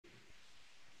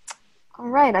All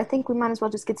right, I think we might as well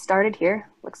just get started here.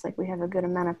 Looks like we have a good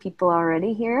amount of people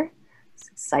already here. It's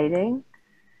exciting.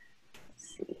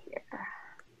 Let's see here.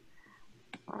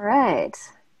 All right.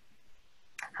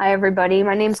 Hi, everybody.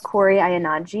 My name's Corey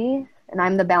Ayanaji, and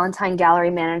I'm the Ballantyne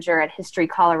Gallery Manager at History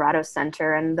Colorado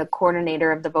Center and the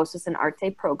coordinator of the Voces and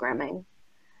Arte programming.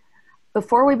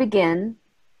 Before we begin,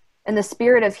 in the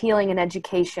spirit of healing and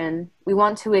education, we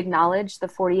want to acknowledge the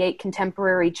 48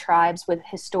 contemporary tribes with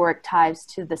historic ties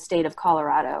to the state of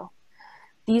Colorado.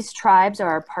 These tribes are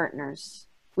our partners.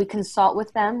 We consult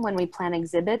with them when we plan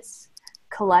exhibits,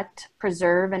 collect,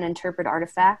 preserve, and interpret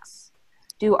artifacts,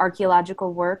 do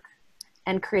archaeological work,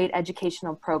 and create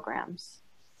educational programs.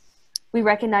 We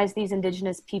recognize these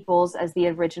indigenous peoples as the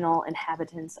original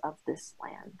inhabitants of this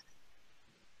land.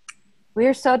 We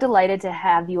are so delighted to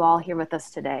have you all here with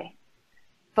us today.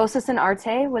 Voces and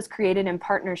Arte was created in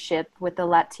partnership with the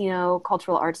Latino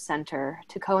Cultural Arts Center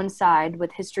to coincide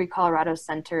with History Colorado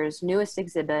Center's newest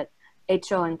exhibit,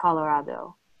 Hecho in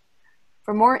Colorado.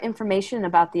 For more information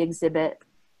about the exhibit,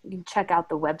 you can check out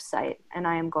the website, and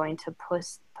I am going to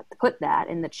put that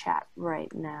in the chat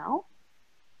right now.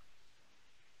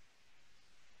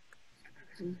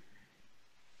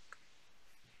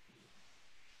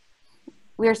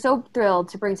 We are so thrilled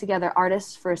to bring together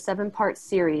artists for a 7-part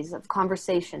series of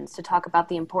conversations to talk about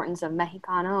the importance of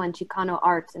Mexicano and Chicano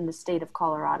art in the state of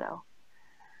Colorado.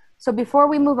 So before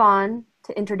we move on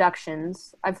to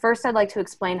introductions, I'd like to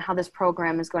explain how this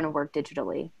program is going to work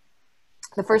digitally.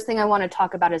 The first thing I want to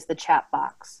talk about is the chat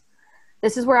box.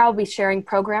 This is where I'll be sharing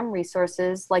program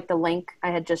resources like the link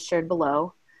I had just shared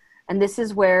below, and this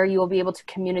is where you will be able to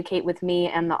communicate with me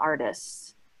and the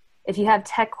artists. If you have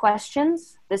tech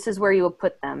questions, this is where you will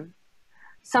put them.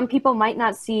 Some people might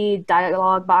not see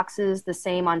dialog boxes the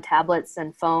same on tablets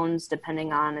and phones,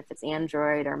 depending on if it's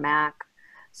Android or Mac.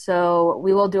 So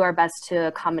we will do our best to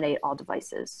accommodate all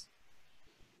devices.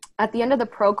 At the end of the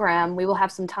program, we will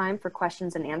have some time for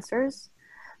questions and answers.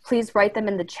 Please write them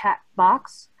in the chat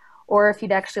box, or if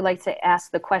you'd actually like to ask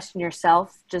the question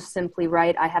yourself, just simply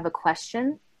write, "I have a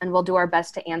question," and we'll do our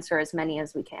best to answer as many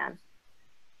as we can.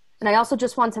 And I also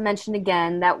just want to mention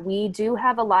again that we do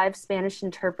have a live Spanish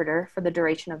interpreter for the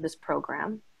duration of this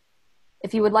program.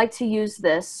 If you would like to use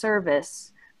this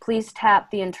service, please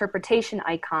tap the interpretation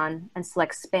icon and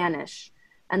select Spanish,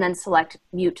 and then select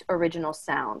mute original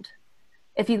sound.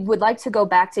 If you would like to go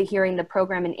back to hearing the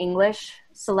program in English,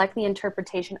 select the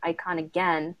interpretation icon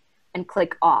again and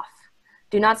click off.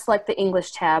 Do not select the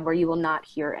English tab or you will not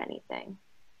hear anything.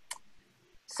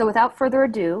 So without further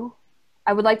ado,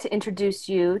 I would like to introduce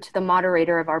you to the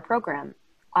moderator of our program,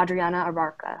 Adriana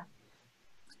Abarca.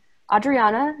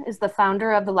 Adriana is the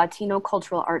founder of the Latino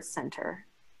Cultural Arts Center.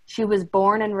 She was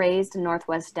born and raised in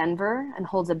Northwest Denver and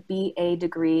holds a BA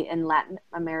degree in Latin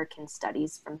American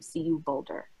Studies from CU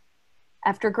Boulder.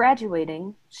 After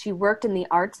graduating, she worked in the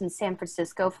arts in San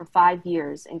Francisco for 5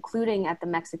 years, including at the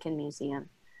Mexican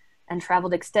Museum, and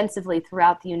traveled extensively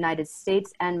throughout the United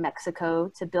States and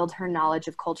Mexico to build her knowledge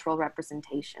of cultural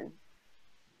representation.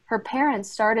 Her parents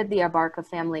started the Abarca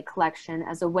family collection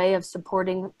as a way of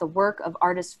supporting the work of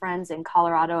artist friends in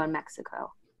Colorado and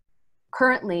Mexico.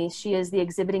 Currently, she is the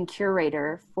exhibiting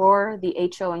curator for the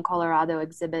Hecho in Colorado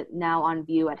exhibit now on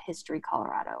view at History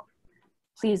Colorado.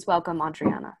 Please welcome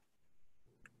Adriana.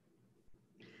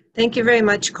 Thank you very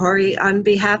much, Corey. On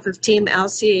behalf of Team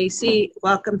LCAC,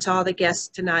 welcome to all the guests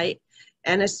tonight,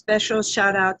 and a special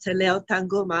shout out to Leo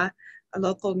Tanguma, a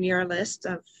local muralist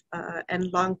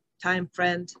and longtime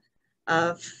friend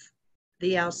of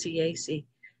the LCAC,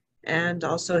 and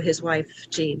also his wife,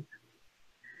 Jean.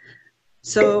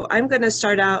 So I'm going to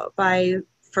start out by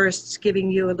first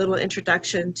giving you a little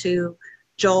introduction to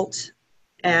JOLT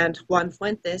and Juan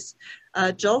Fuentes.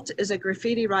 JOLT is a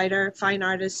graffiti writer, fine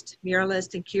artist,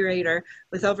 muralist, and curator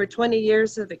with over 20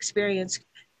 years of experience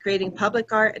creating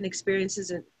public art and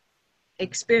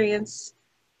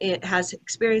It has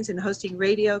experience in hosting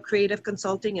radio, creative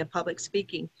consulting, and public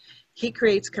speaking. He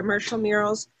creates commercial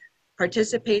murals,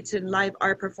 participates in live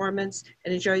art performance,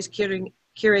 and enjoys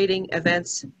curating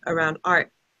events around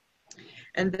art.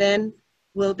 And then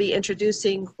we'll be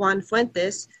introducing Juan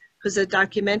Fuentes, who's a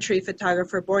documentary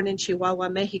photographer born in Chihuahua,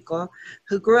 Mexico,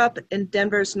 who grew up in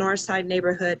Denver's Northside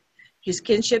neighborhood. His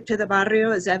kinship to the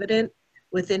barrio is evident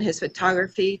within his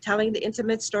photography, telling the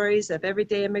intimate stories of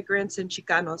everyday immigrants and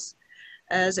Chicanos.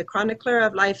 As a chronicler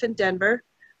of life in Denver,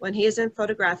 when he isn't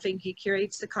photographing, he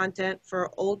curates the content for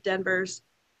Old Denver's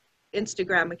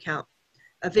Instagram account,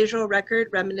 a visual record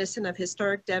reminiscent of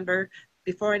historic Denver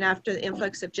before and after the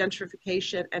influx of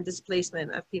gentrification and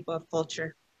displacement of people of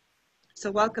culture.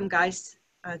 So welcome, guys.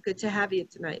 Good to have you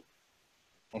tonight.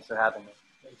 Thanks for having me.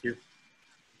 Thank you.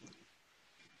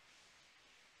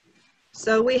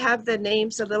 So we have the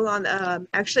names a little on,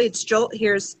 actually it's Jolt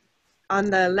here's on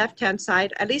the left-hand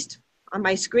side, at least on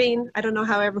my screen. I don't know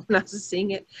how everyone else is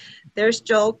seeing it. There's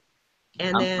Jolt,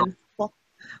 and then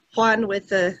Juan with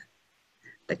the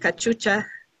cachucha.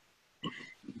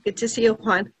 Good to see you,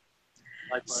 Juan.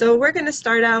 Likewise. So we're going to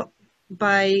start out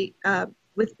by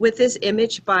with this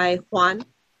image by Juan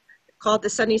called the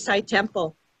Sunnyside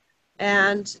Temple.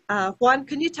 And Juan,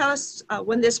 can you tell us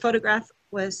when this photograph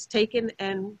was taken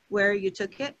and where you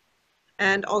took it,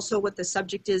 and also what the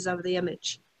subject is of the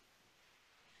image?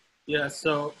 Yeah,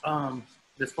 so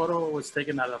this photo was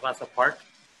taken at La Raza Park.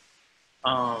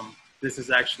 This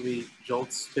is actually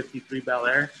Jolt's 53 Bel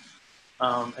Air.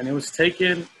 And it was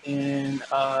taken in,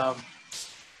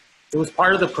 it was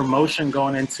part of the promotion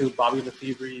going into Bobby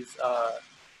Lefebvre's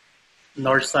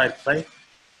Northside play.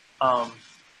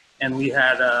 And we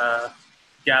had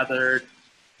gathered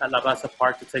at La Raza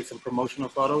Park to take some promotional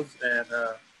photos, and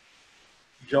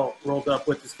Jolt rolled up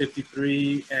with his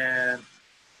 53, and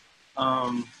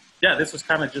yeah, this was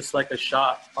kind of just like a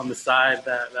shot on the side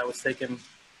that was taken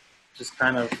just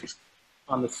kind of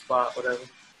on the spot, whatever.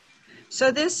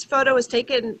 So this photo was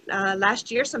taken last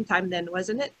year sometime then,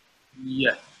 wasn't it?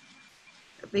 Yeah.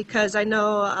 Because I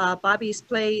know Bobby's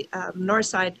play,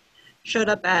 Northside, showed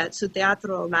up at Su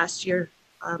Teatro last year.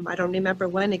 I don't remember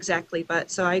when exactly,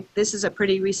 but so this is a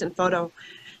pretty recent photo.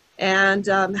 And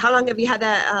how long have you had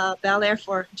that Bel Air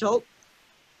for, Jolt?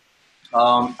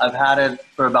 I've had it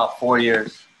for about 4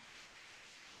 years.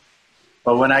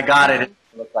 But when I got it, it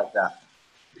looked like that.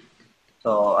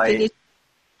 So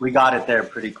we got it there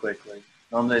pretty quickly.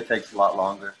 Normally it takes a lot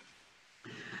longer.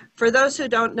 For those who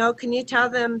don't know, can you tell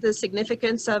them the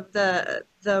significance of the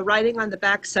writing on the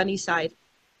back, Sunnyside?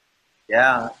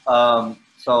 Yeah,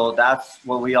 so that's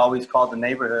what we always called the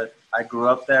neighborhood. I grew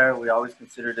up there. We always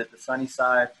considered it the sunny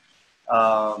side.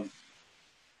 I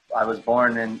was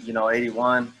born in,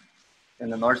 81 in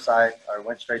the north side, or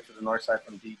went straight to the north side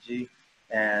from DG.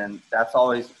 And that's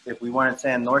always, if we weren't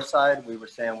saying north side, we were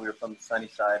saying we were from the sunny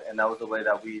side. And that was the way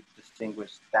that we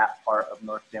distinguished that part of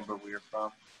North Denver we were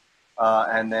from.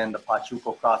 And then the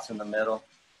Pachuco cross in the middle,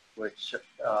 which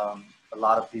a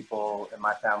lot of people in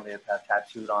my family have had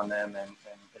tattooed on them, and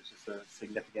it's just a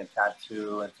significant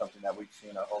tattoo and something that we've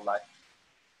seen our whole life.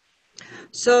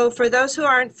 So for those who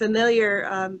aren't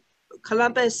familiar,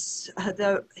 Columbus,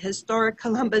 the historic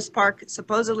Columbus Park,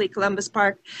 supposedly Columbus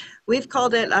Park, we've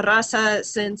called it La Raza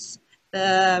since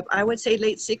the, I would say,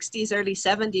 late 60s, early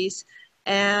 70s.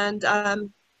 And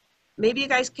maybe you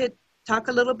guys could talk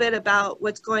a little bit about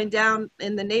what's going down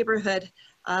in the neighborhood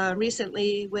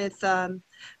recently with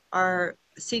our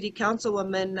city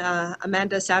councilwoman,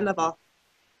 Amanda Sandoval.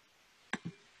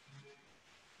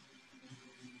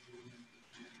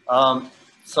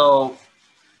 So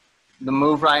the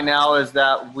move right now is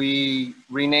that we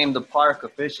renamed the park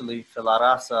officially to La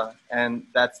Raza, and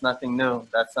that's nothing new.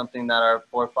 That's something that our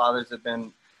forefathers have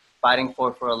been fighting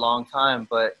for a long time,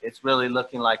 but it's really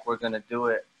looking like we're going to do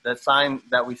it. The sign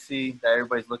that we see that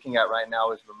everybody's looking at right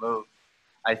now is removed.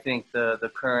 I think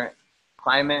the current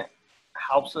climate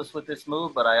helps us with this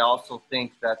move, but I also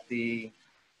think that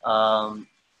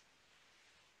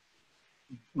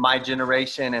my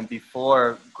generation and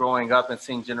before, growing up and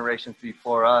seeing generations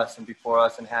before us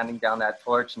and handing down that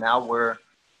torch, now we're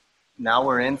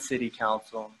in city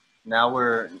council. Now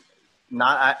we're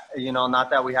not, not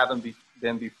that we haven't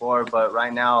been before, but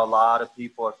right now a lot of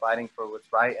people are fighting for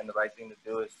what's right, and the right thing to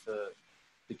do is to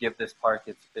give this park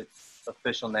its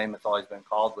official name it's always been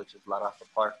called, which is La Raza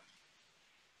Park.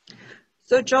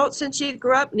 So Jolt, since you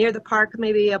grew up near the park,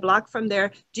 maybe a block from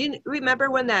there, do you remember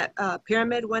when that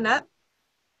pyramid went up?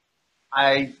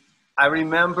 I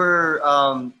remember,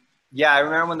 I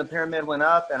remember when the pyramid went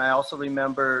up, and I also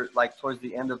remember like towards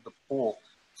the end of the pool.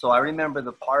 So I remember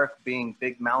the park being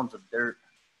big mounds of dirt.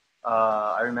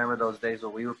 I remember those days where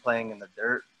we were playing in the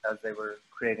dirt as they were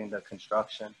creating the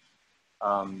construction.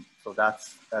 So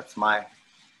that's my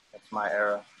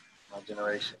era, my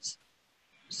generation.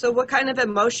 So what kind of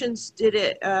emotions did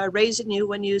it raise in you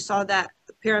when you saw that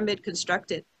pyramid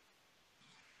constructed?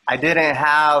 I didn't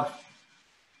have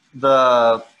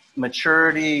the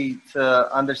maturity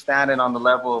to understand it on the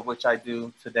level of which I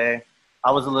do today.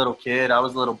 I was a little kid. I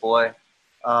was a little boy.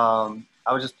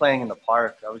 I was just playing in the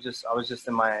park. I was just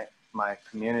in my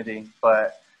community.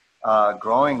 But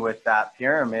growing with that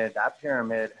pyramid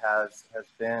has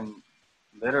been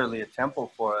literally a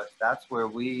temple for us. That's where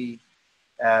we,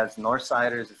 as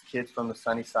Northsiders, as kids from the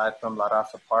sunny side, from La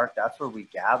Raza Park, that's where we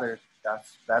gathered.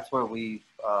 That's where we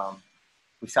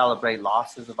celebrate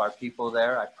losses of our people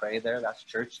there. I pray there. That's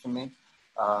church to me.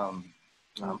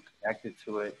 I'm connected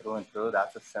to it through and through.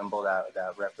 That's a symbol that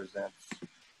represents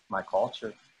my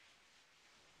culture.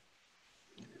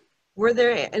 Were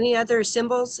there any other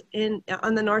symbols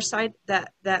on the north side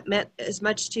that meant as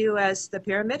much to you as the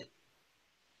pyramid?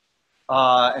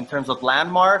 In terms of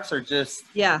landmarks or just?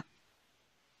 Yeah.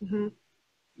 Mm-hmm.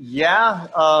 Yeah,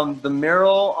 the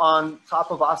mural on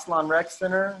top of Aslan Rec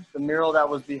Center, the mural that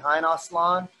was behind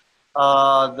Aslan,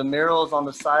 the murals on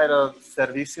the side of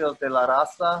Servicios de la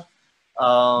Raza,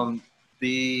 I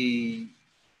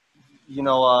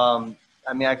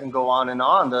mean, I can go on and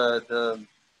on.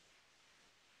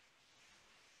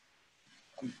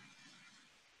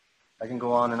 I can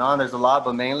go on and on. There's a lot,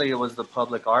 but mainly it was the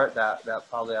public art that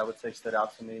probably I would say stood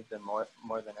out to me more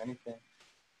than anything.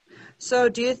 So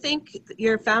do you think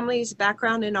your family's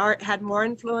background in art had more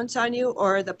influence on you,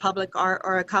 or the public art,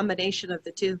 or a combination of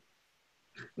the two?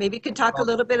 Maybe you could talk a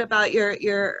little bit about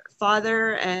your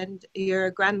father and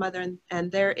your grandmother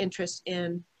and their interest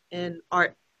in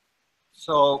art.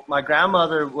 So my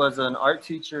grandmother was an art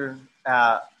teacher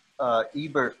at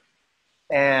Ebert,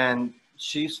 and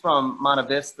she's from Monte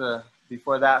Vista.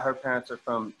 Before that, her parents are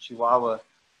from Chihuahua,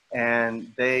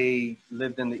 and they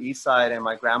lived in the east side, and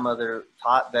my grandmother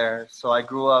taught there. So I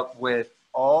grew up with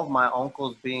all of my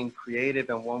uncles being creative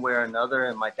in one way or another,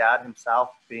 and my dad himself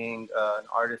being an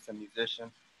artist and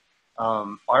musician.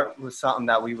 Art was something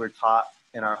that we were taught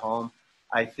in our home.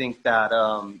 I think that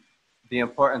the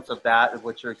importance of that,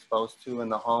 what you're exposed to in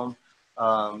the home,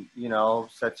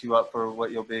 sets you up for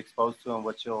what you'll be exposed to and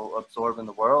what you'll absorb in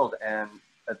the world. And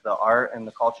the art and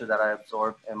the culture that I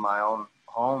absorbed in my own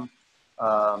home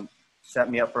set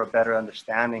me up for a better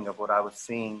understanding of what I was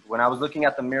seeing. When I was looking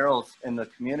at the murals in the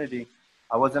community,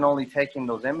 I wasn't only taking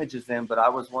those images in, but I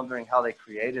was wondering how they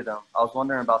created them. I was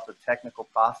wondering about the technical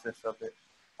process of it.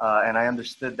 And I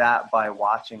understood that by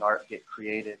watching art get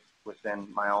created within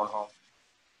my own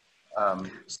home.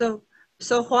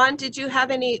 So Juan, did you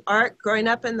have any art growing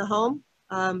up in the home?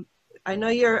 I know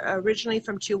you're originally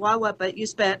from Chihuahua, but you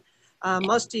spent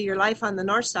most of your life on the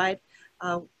north side.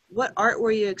 What art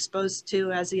were you exposed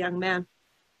to as a young man?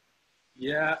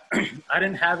 Yeah, I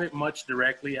didn't have it much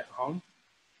directly at home.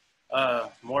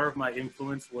 More of my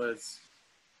influence was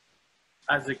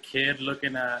as a kid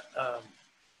looking at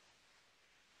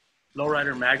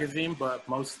Lowrider magazine, but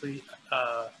mostly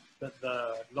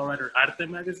the Lowrider Arte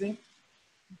magazine.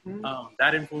 Mm-hmm.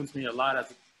 That influenced me a lot.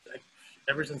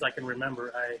 Ever since I can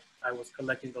remember, I was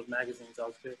collecting those magazines. I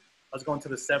was going to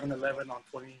the 7-Eleven on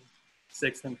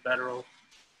 26th and Federal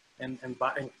and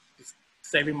just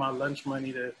saving my lunch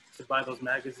money to buy those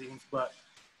magazines. But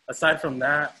aside from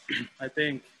that, I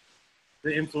think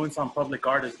the influence on public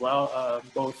art as well,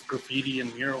 both graffiti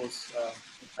and murals.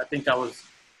 I think I was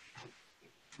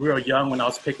real young when I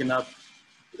was picking up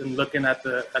and looking at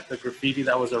the graffiti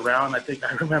that was around. I think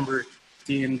I remember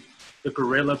seeing the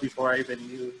Gorilla before I even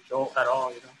knew JOLT at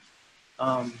all,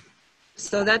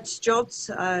 So that's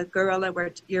JOLT's Gorilla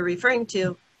you're referring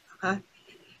to, huh?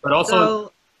 But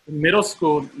also in middle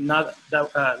school, not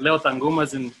that Leo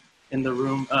Tanguma's in the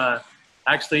room,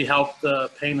 actually helped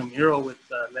paint a mural with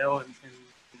Leo in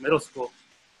middle school.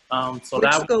 Which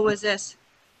school was this?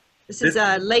 This is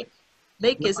Lake,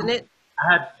 isn't it?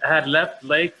 I had left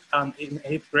Lake in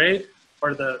 8th grade,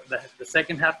 or the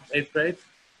second half of 8th grade,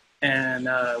 and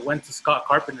went to Scott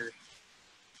Carpenter.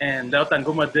 And Leo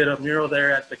Tanguma did a mural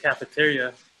there at the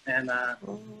cafeteria, and a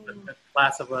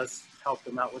class of us helped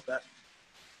him out with that.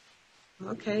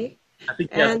 Okay. I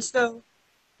think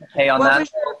Hey, on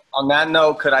that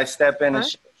note, could I step in and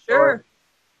share? Sure.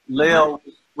 Leo,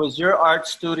 was your art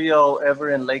studio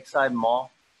ever in Lakeside Mall?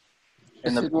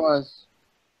 Yes, it was.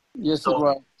 Yes, it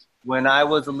was. When I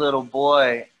was a little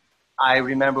boy, I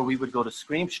remember we would go to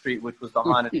Scream Street, which was the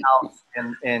haunted house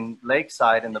in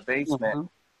Lakeside in the basement. Mm-hmm.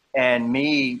 And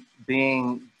me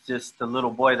being just the little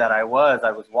boy that I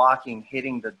was walking,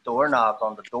 hitting the doorknobs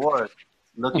on the doors,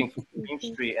 looking for Scream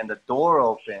Street, and the door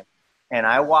opened. And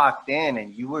I walked in,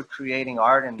 and you were creating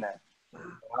art in there.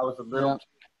 I was a little kid.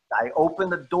 I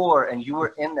opened the door, and you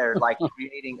were in there, like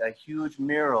creating a huge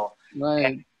mural. Right.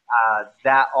 And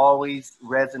that always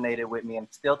resonated with me. And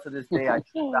still to this day, I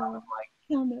think about it, like,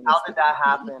 how did that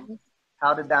happen?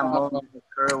 How did that moment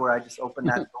occur where I just opened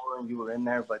that door and you were in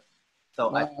there? But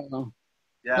so I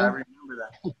remember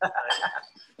that.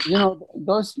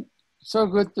 Those so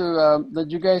good to that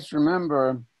you guys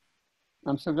remember.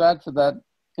 I'm so glad for that.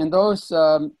 And those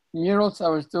murals I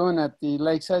was doing at the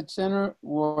Lakeside Center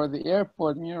were the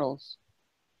airport murals.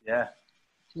 Yeah.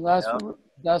 So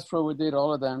that's where we did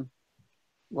all of them.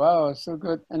 Wow, so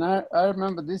good. And I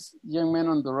remember this young man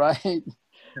on the right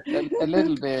a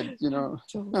little bit,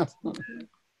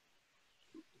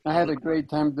 I had a great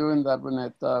time doing that one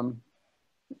at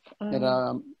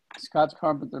Scott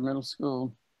Carpenter Middle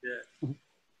School.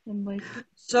 Yeah.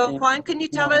 So Juan, can you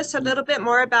tell us a little bit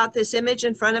more about this image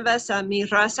in front of us, Mi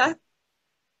Raza?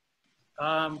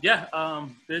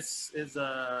 This is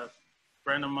a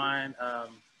friend of mine.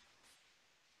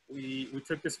 We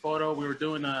took this photo. We were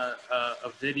doing a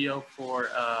video for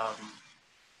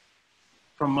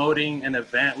promoting an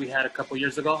event we had a couple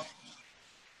years ago.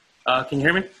 Can you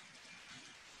hear me?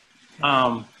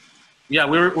 Yeah,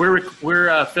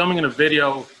 we're filming a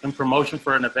video in promotion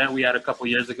for an event we had a couple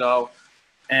years ago,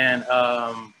 and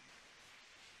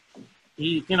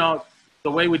you know,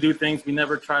 the way we do things, we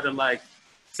never try to like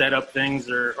set up things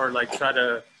or like try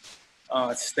to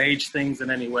stage things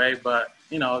in any way. But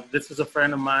you know, this is a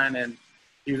friend of mine, and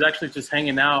he was actually just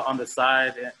hanging out on the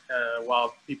side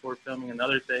while people were filming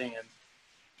another thing, and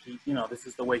he, you know, this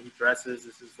is the way he dresses.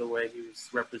 This is the way he was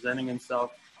representing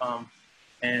himself.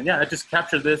 And yeah, I just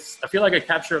captured this. I feel like I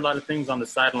capture a lot of things on the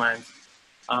sidelines.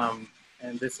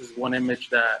 And this is one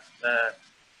image that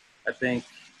I think,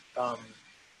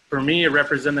 for me, it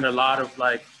represented a lot of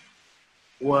like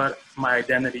what my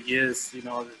identity is. You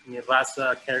know, Mi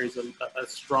Raza carries a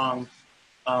strong,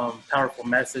 powerful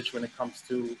message when it comes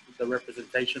to the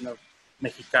representation of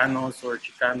Mexicanos or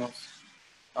Chicanos.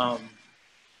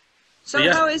 So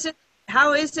yeah.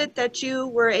 how is it that you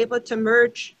were able to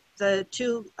merge the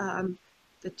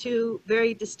two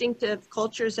very distinctive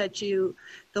cultures the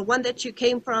one that you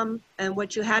came from and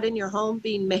what you had in your home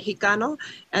being Mexicano,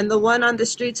 and the one on the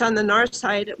streets on the north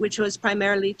side, which was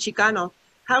primarily Chicano?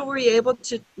 How were you able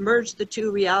to merge the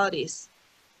two realities?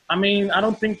 I mean, I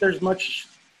don't think there's much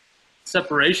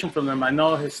separation from them. I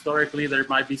know historically there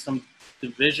might be some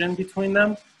division between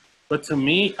them, but to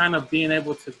me, kind of being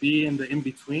able to be in the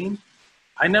in-between,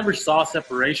 I never saw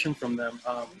separation from them.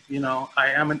 You know, I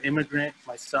am an immigrant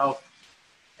myself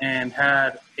and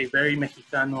had a very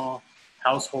Mexicano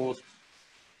household.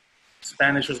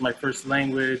 Spanish was my first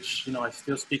language. You know, I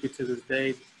still speak it to this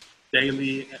day,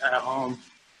 daily at home.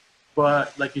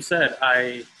 But like you said,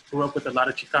 I grew up with a lot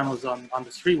of Chicanos on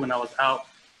the street when I was out,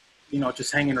 you know,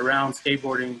 just hanging around,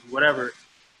 skateboarding, whatever.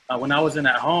 When I wasn't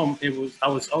at home, I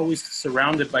was always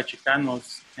surrounded by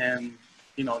Chicanos, and,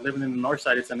 you know, living in the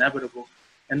Northside, it's inevitable.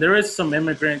 And there is some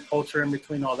immigrant culture in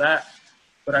between all that,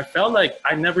 but I felt like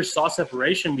I never saw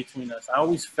separation between us. I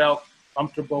always felt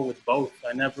comfortable with both.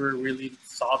 I never really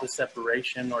saw the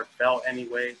separation or felt any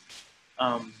way.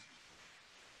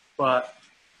 But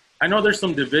I know there's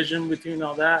some division between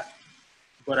all that,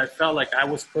 but I felt like I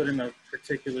was put in a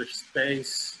particular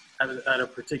space at a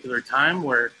particular time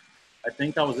where I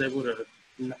think I was able to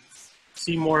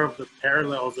see more of the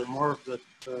parallels or more of the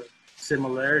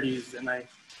similarities than I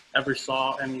ever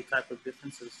saw any type of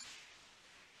differences.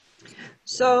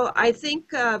 So I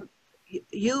think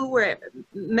you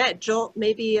met JOLT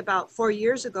maybe about 4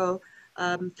 years ago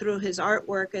through his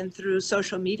artwork and through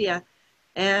social media.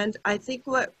 And I think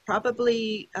what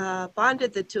probably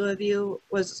bonded the two of you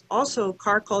was also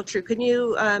car culture. Can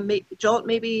you, JOLT,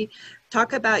 maybe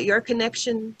talk about your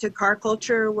connection to car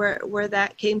culture, where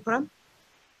that came from?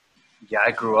 Yeah,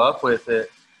 I grew up with it.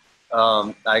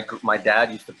 My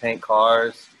dad used to paint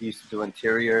cars. He used to do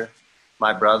interior.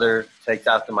 My brother takes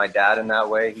after my dad in that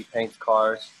way. He paints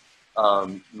cars.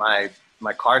 My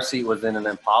car seat was in an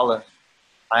Impala.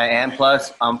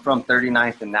 Plus, I'm from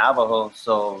 39th and Navajo,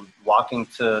 so walking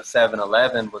to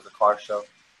 7-Eleven was a car show.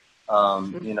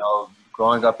 You know,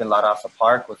 growing up in La Raza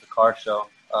Park was a car show.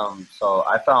 So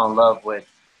I fell in love with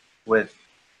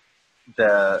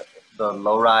the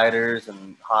lowriders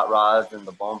and hot rods and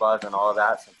the bombas and all of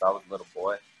that since I was a little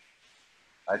boy.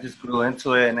 I just grew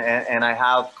into it, and I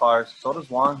have cars. So does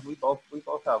Juan. We both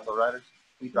have lowriders.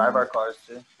 We drive our cars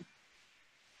too.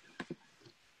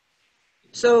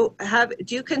 So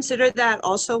do you consider that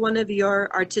also one of your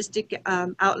artistic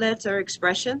outlets or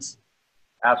expressions?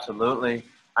 Absolutely.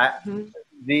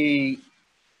 The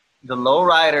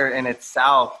lowrider in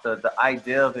itself, the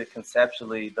idea of it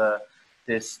conceptually,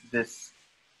 this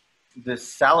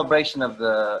celebration of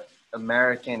the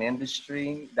American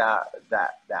industry that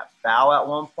fell at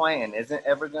one point and isn't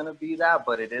ever going to be that,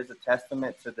 but it is a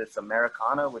testament to this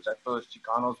Americana, which I feel as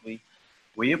Chicanos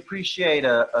we appreciate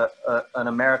an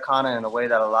Americana in a way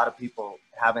that a lot of people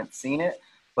haven't seen it.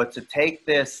 But to take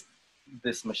this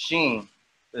machine,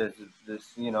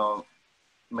 this you know,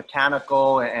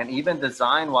 mechanical and even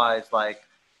design wise, like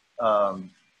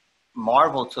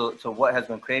marvel to what has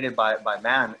been created by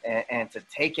man, and to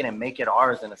take it and make it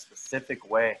ours in a specific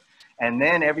way, and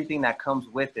then everything that comes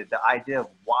with it, the idea of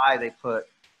why they put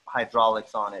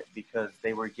hydraulics on it, because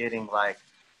they were getting like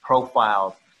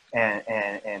profiled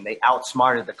and they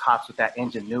outsmarted the cops with that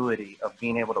ingenuity of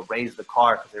being able to raise the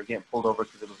car because they were getting pulled over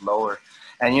because it was lower.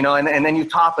 And, you know, and then you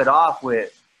top it off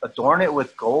with, adorn it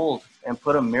with gold and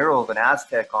put a mural of an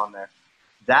Aztec on there.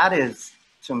 That is,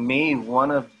 to me,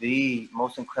 one of the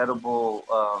most incredible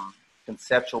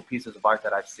conceptual pieces of art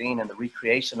that I've seen, and the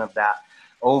recreation of that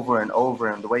over and over,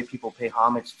 and the way people pay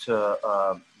homage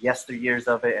to yesteryears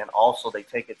of it, and also they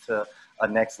take it to a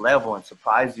next level and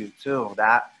surprise you too.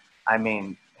 That, I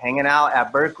mean, hanging out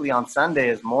at Berkeley on Sunday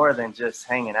is more than just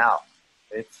hanging out.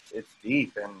 It's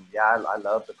deep, and yeah, I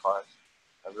love the cars.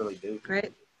 I really do.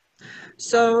 Great.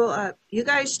 So you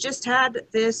guys just had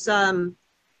this a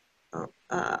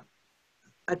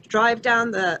drive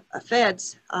down the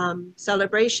feds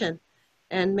celebration,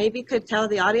 and maybe you could tell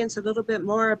the audience a little bit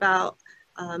more about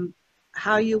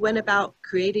how you went about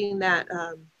creating that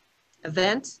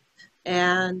event,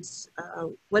 and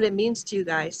what it means to you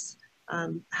guys,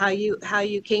 how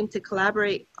you came to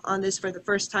collaborate on this for the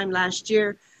first time last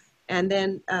year, and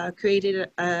then created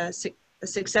a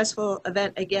successful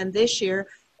event again this year,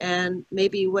 and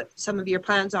maybe what some of your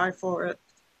plans are for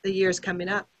the years coming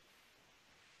up.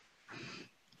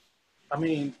 I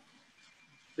mean,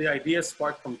 the idea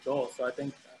sparked from Joel, so I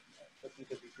think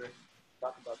it'd be great to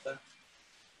talk about that.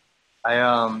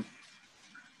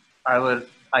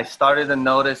 I started to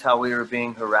notice how we were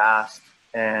being harassed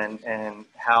and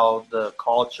how the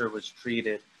culture was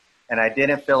treated, and I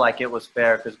didn't feel like it was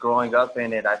fair, because growing up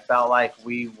in it, I felt like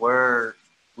we were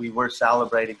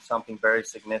celebrating something very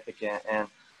significant, and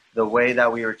the way that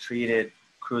we were treated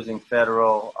cruising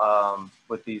federal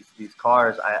with these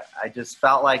cars, I just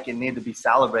felt like it needed to be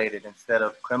celebrated instead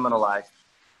of criminalized.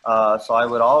 So I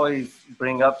would always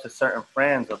bring up to certain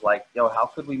friends of like, yo, how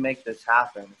could we make this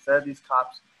happen? Instead of these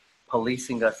cops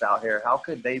policing us out here, how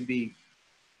could they be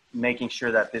making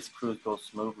sure that this cruise goes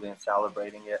smoothly and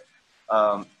celebrating it?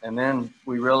 And then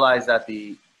we realized that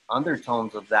the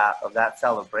undertones of that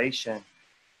celebration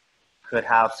could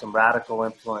have some radical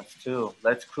influence too.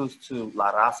 Let's cruise to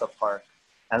La Raza Park,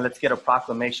 and let's get a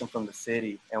proclamation from the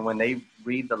city. And when they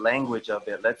read the language of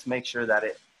it, let's make sure that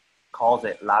it calls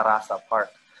it La Raza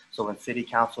Park. So when city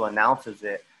council announces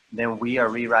it, then we are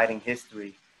rewriting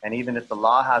history. And even if the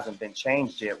law hasn't been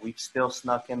changed yet, we've still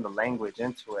snuck in the language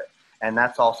into it. And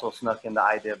that's also snuck in the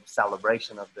idea of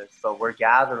celebration of this. So we're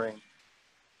gathering.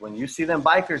 When you see them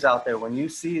bikers out there, when you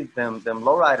see them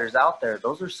lowriders out there,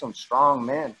 those are some strong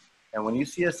men. And when you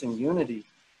see us in unity,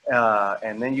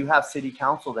 and then you have city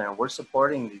council there, and we're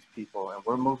supporting these people, and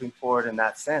we're moving forward in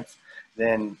that sense,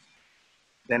 then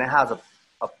it has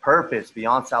a purpose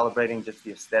beyond celebrating just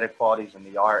the aesthetic qualities and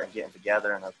the art and getting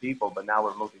together and our people, but now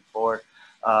we're moving forward.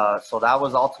 So that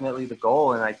was ultimately the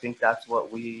goal, and I think that's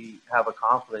what we have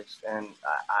accomplished. And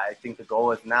I think the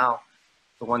goal is now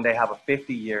to one day have a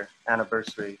 50-year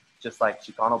anniversary, just like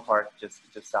Chicano Park just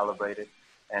celebrated,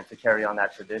 and to carry on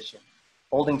that tradition.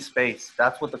 Holding space,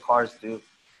 that's what the cars do.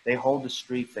 They hold the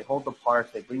streets, they hold the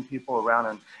parks, they bring people around.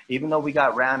 And even though we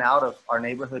got ran out of our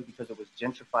neighborhood because it was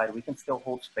gentrified, we can still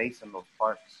hold space in those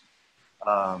parks.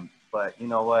 But you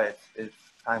know what, it's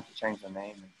time to change the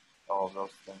name and all of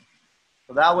those things.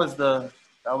 So that was the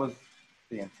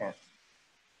intent.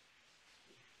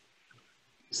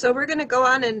 So we're going to go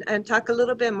on and talk a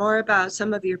little bit more about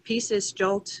some of your pieces,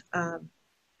 Jolt.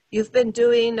 You've been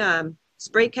doing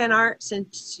spray can art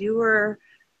since you were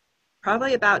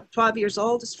probably about 12 years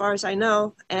old, as far as I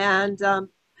know. And I'd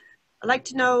like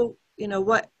to know,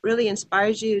 what really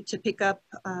inspires you to pick up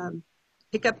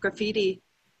graffiti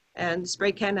and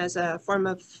spray can as a form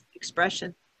of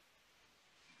expression.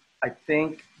 I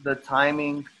think the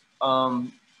timing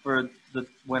for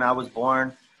when I was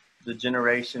born, the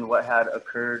generation, what had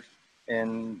occurred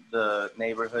in the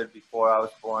neighborhood before I was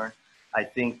born, I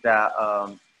think that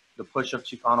the push of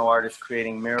Chicano artists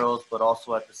creating murals, but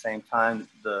also at the same time,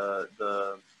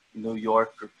 the New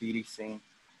York graffiti scene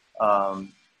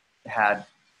had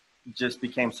just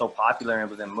became so popular, and it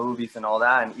was in movies and all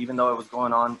that. And even though it was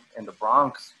going on in the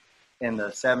Bronx in the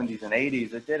 70s and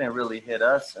 80s, it didn't really hit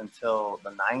us until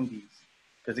the 90s,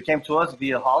 because it came to us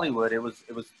via Hollywood. It was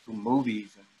through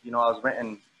movies, and I was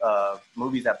renting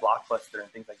movies at Blockbuster and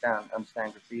things like that, and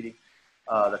understand graffiti.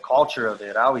 The culture of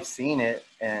it, I always seen it,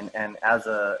 and as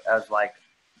like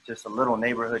just a little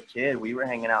neighborhood kid, we were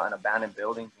hanging out in abandoned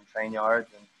buildings and train yards,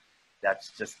 and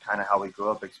that's just kind of how we grew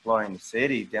up exploring the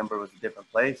city. Denver was a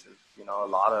different place, a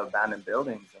lot of abandoned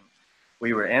buildings, and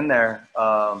we were in there,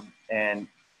 and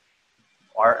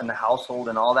art in the household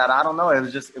and all that. I don't know,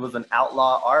 it was an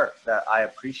outlaw art that I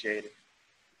appreciated.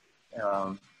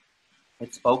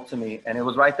 It spoke to me, and it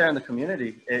was right there in the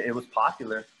community. It was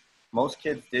popular. Most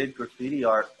kids did graffiti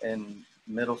art in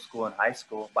middle school and high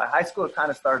school. By high school, it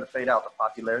kind of started to fade out, the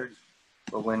popularity.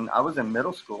 But when I was in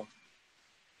middle school,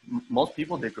 most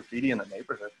people did graffiti in the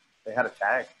neighborhood. They had a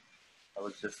tag. That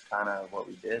was just kind of what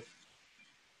we did.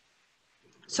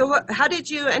 So how did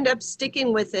you end up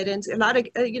sticking with it? And a lot of,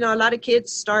 a lot of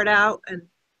kids start out and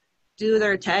do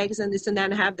their tags and this and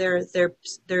that and have their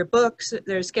books,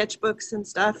 their sketchbooks and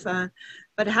stuff.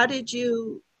 But how did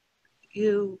you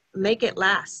make it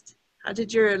last? How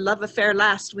did your love affair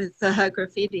last with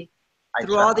graffiti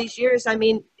through all these years? I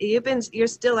mean, you're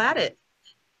still at it.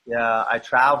 Yeah, I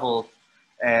traveled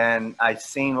and I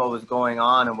seen what was going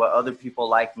on and what other people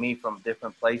like me from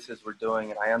different places were doing,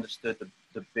 and I understood the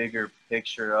bigger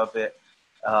picture of it.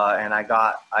 And I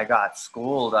got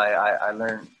schooled. I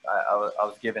learned. I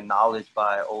was given knowledge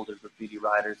by older graffiti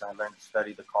writers. I learned to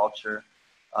study the culture,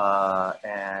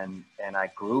 and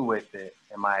I grew with it,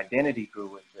 and my identity grew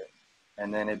with it.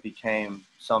 And then it became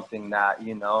something that,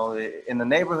 you know, in the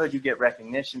neighborhood, you get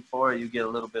recognition for it. You get a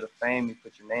little bit of fame. You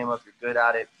put your name up. You're good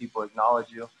at it. People acknowledge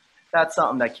you. That's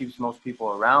something that keeps most people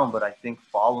around. But I think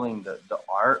following the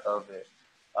art of it,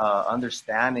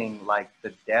 understanding like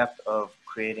the depth of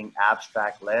creating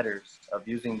abstract letters, of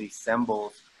using these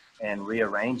symbols and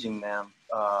rearranging them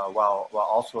while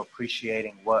also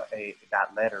appreciating what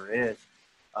that letter is.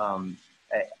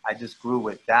 I just grew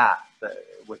with that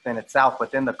within itself.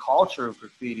 Within the culture of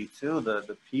graffiti too,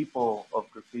 the people of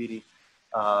graffiti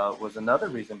was another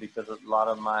reason, because a lot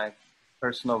of my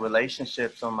personal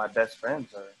relationships, some of my best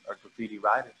friends are graffiti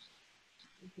writers.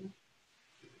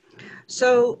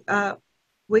 So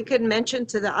we could mention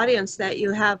to the audience that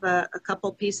you have a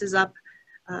couple pieces up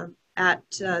at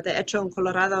the Hecho in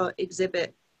Colorado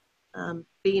exhibit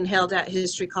being held at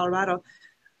History Colorado.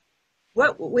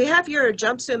 We have your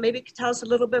jumpsuit. Maybe you could tell us a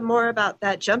little bit more about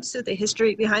that jumpsuit, the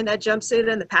history behind that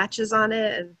jumpsuit and the patches on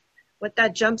it, and what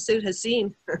that jumpsuit has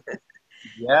seen.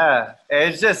 Yeah,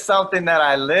 it's just something that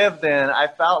I lived in. I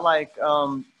felt like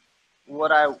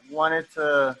what I wanted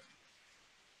to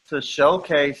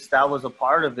showcase, that was a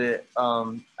part of it.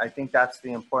 I think that's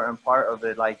the important part of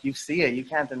it. Like, you see it, you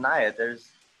can't deny it.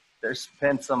 There's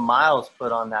been some miles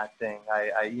put on that thing.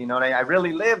 I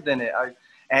really lived in it.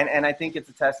 And I think it's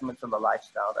a testament to the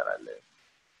lifestyle that I live.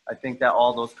 I think that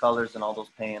all those colors and all those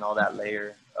paint, all that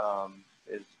layer,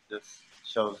 is just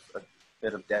shows a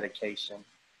bit of dedication.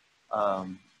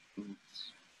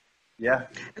 Yeah.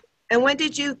 And when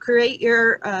did you create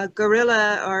your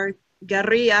guerrilla or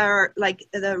guerrilla, or like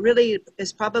the really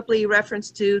is probably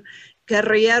reference to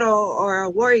guerrillero or a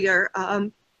warrior?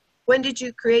 When did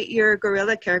you create your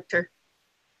guerrilla character?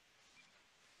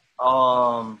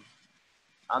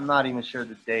 I'm not even sure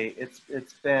the date.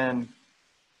 It's been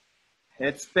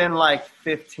like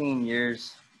 15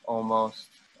 years almost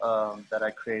that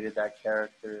I created that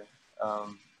character.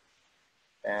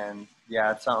 And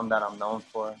yeah, it's something that I'm known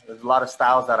for. There's a lot of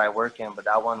styles that I work in, but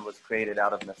that one was created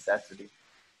out of necessity,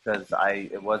 because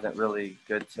it wasn't really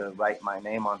good to write my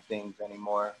name on things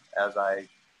anymore as I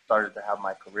started to have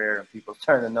my career and people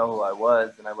started to know who I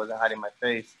was, and I wasn't hiding my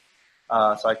face.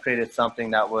 So I created something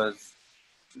that was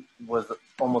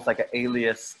almost like an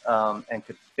alias and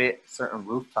could fit certain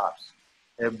rooftops.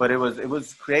 But it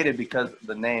was created because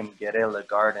the name Guerrilla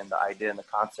Garden, the idea and the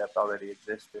concept already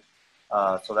existed.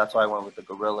 So that's why I went with the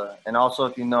gorilla. And also,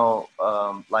 if you know,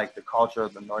 like the culture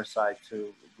of the Northside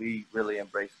too, we really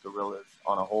embrace gorillas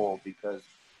on a whole, because.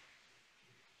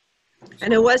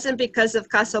 And it wasn't because of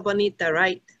Casa Bonita,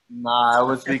 right? Nah, it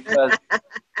was because.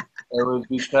 It was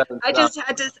because.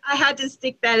 I had to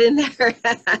stick that in there.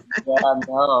 Yeah,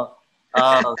 no.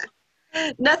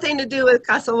 Nothing to do with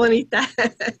Casa Bonita.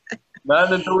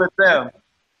 Nothing to do with them.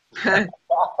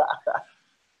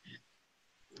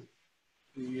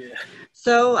 Yeah.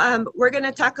 So we're going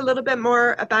to talk a little bit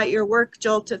more about your work,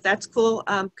 Jolt, if that's cool.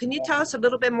 Can you tell us a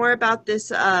little bit more about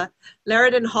this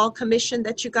Laridan Hall commission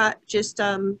that you got just,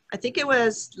 I think it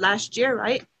was last year,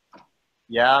 right?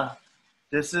 Yeah,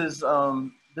 this is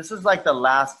like the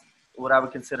last, what I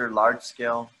would consider large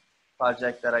scale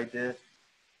project that I did.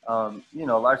 You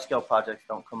know, large scale projects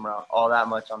don't come around all that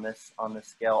much on this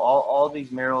scale. All these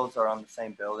murals are on the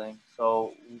same building.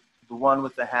 So the one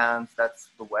with the hands, that's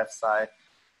the west side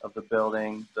of the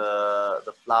building.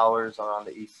 The flowers are on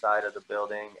the east side of the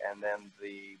building, and then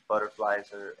the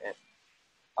butterflies are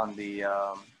on the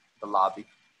lobby,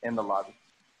 in the lobby.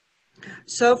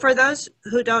 So for those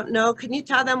who don't know, can you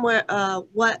tell them where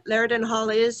what Laridan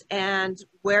Hall is and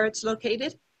where it's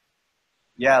located?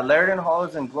 Yeah, Laridan Hall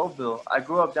is in Globeville. I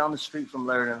grew up down the street from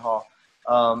Laridan Hall.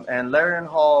 And Laridan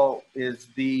Hall is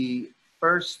the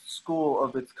first school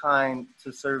of its kind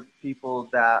to serve people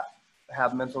that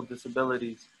have mental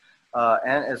disabilities.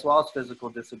 and as well as physical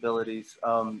disabilities.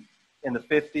 In the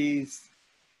 50s,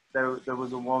 there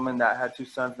was a woman that had two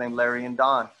sons named Larry and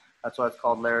Don. That's why it's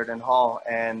called Laird and Hall.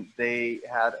 And they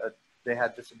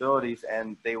had disabilities,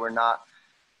 and they were not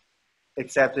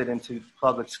accepted into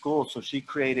public schools. So she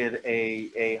created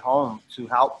a home to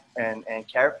help and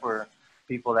care for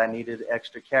people that needed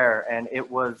extra care. And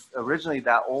it was originally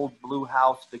that old blue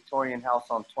house, Victorian house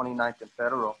on 29th and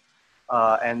Federal.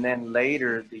 And then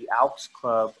later the Elks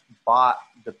Club bought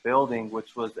the building,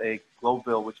 which was a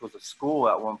Globeville, which was a school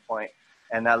at one point.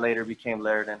 And that later became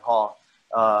Laird and Hall.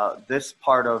 This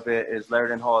part of it is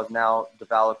Laird and Hall is now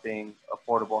developing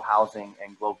affordable housing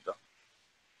in Globeville.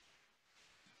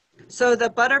 So the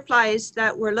butterflies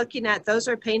that we're looking at, those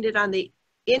are painted on the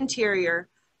interior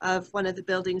of one of the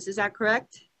buildings. Is that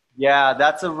correct? Yeah,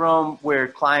 that's a room where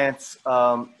clients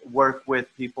work with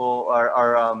people,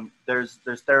 or there's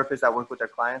therapists that work with their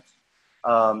clients,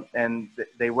 and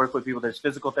they work with people. There's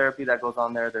physical therapy that goes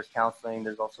on there. There's counseling.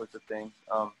 There's all sorts of things.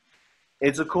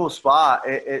 It's a cool spot.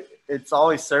 It's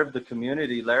always served the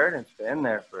community. Laird been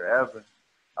there forever.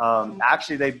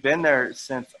 Actually, they've been there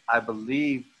since, I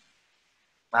believe,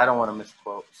 I don't want to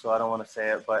misquote, so I don't want to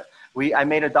say it, but I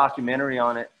made a documentary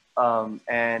on it.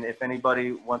 And if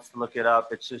anybody wants to look it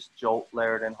up, it's just JOLT,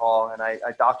 Laird and Hall. And I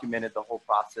documented the whole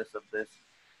process of this.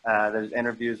 There's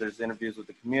interviews with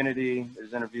the community.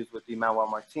 There's interviews with Manuel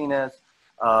Martinez.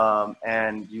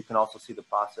 And you can also see the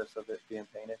process of it being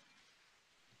painted.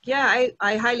 Yeah,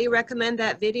 I highly recommend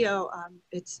that video.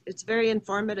 It's very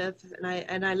informative,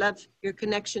 and I love your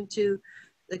connection to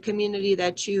the community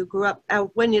that you grew up.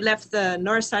 When you left the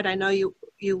Northside, I know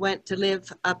you went to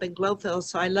live up in Globeville,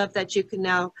 so I love that you can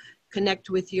now connect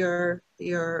with your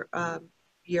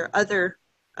other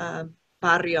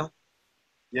barrio.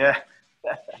 Yeah.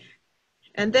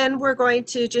 And then we're going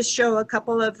to just show a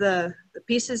couple of the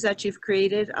pieces that you've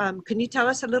created. Can you tell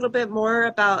us a little bit more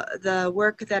about the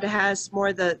work that has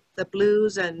more the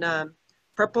blues and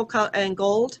purple and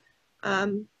gold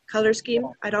color scheme?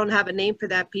 I don't have a name for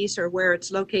that piece or where it's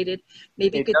located.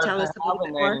 Maybe you could tell us a little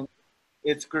bit more.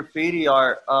 It's graffiti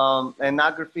art, and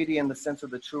not graffiti in the sense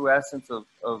of the true essence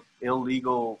of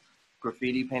illegal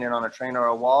graffiti painted on a train or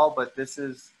a wall, but this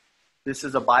is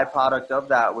a byproduct of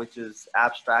that, which is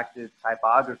abstracted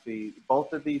typography.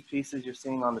 Both of these pieces you're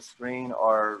seeing on the screen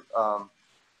are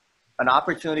an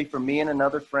opportunity for me and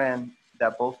another friend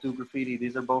that both do graffiti.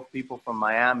 These are both people from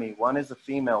Miami. One is a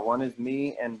female, one is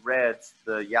me and Reds,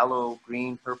 the yellow,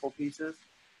 green, purple pieces.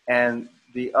 And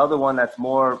the other one that's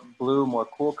more blue, more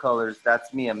cool colors,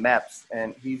 that's me and Meps.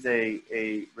 And he's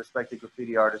a respected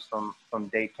graffiti artist from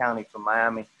Dade County, from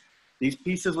Miami. These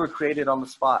pieces were created on the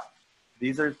spot.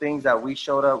 These are things that we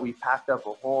showed up. We packed up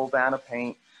a whole van of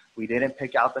paint. We didn't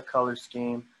pick out the color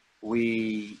scheme.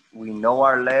 We know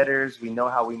our letters. We know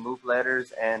how we move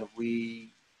letters. And we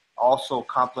also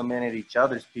complemented each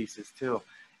other's pieces too.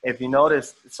 If you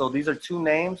notice, so these are two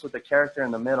names with a character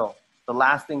in the middle. The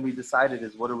last thing we decided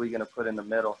is what are we going to put in the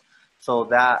middle? So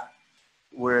that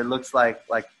where it looks like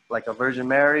a Virgin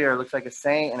Mary or it looks like a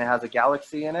saint and it has a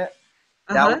galaxy in it,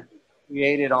 that was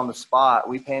created on the spot.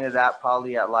 We painted that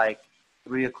probably at like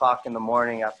 3 o'clock in the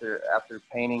morning after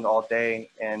painting all day,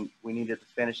 and we needed to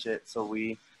finish it. So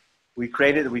we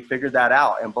figured that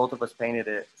out, and both of us painted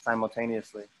it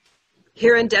simultaneously.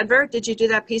 Here in Denver? Did you do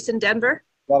that piece in Denver?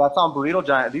 Yeah, that's on Burrito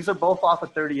Giant. These are both off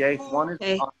of 38th. One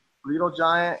is on Burrito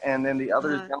Giant, and then the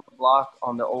other is down the block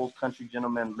on the old Country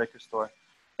Gentleman liquor store.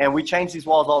 And we change these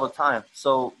walls all the time.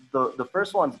 So the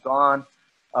first one's gone.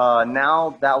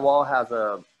 Now that wall has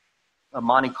a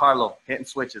Monte Carlo hitting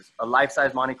switches, a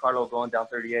life-size Monte Carlo going down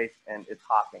 38th, and it's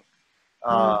hopping.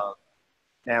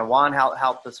 And Juan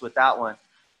helped us with that one.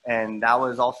 And that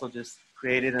was also just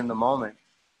created in the moment.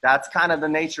 That's kind of the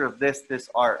nature of this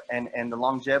art. And the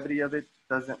longevity of it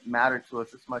doesn't matter to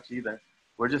us as much either.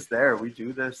 We're just there. We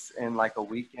do this in like a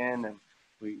weekend, and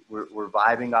we're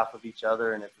vibing off of each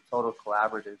other, and it's a total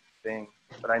collaborative thing.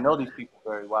 But I know these people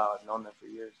very well. I've known them for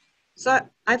years. So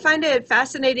I find it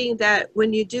fascinating that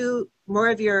when you do more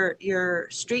of your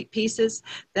street pieces,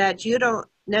 that you don't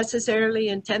necessarily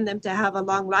intend them to have a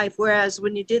long life. Whereas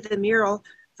when you did the mural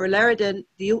for Laird,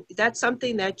 that's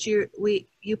something that you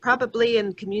probably,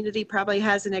 and community probably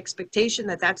has an expectation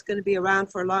that that's going to be around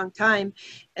for a long time.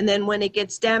 And then when it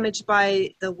gets damaged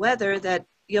by the weather, that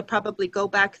you'll probably go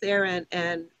back there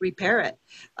and repair it.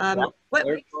 It has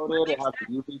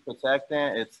a UV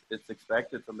protectant. It's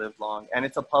expected to live long, and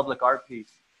it's a public art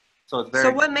piece, so it's very.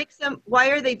 So what makes them? Why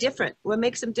are they different? What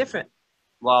makes them different?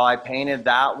 Well, I painted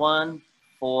that one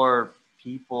for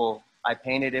people. I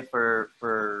painted it for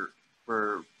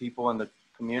people in the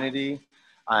community.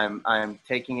 I'm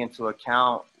taking into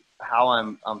account how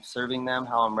I'm serving them,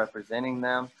 how I'm representing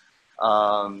them.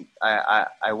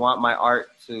 I want my art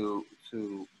to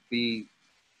be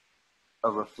a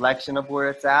reflection of where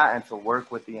it's at and to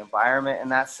work with the environment in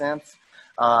that sense.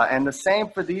 And the same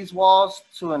for these walls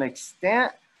to an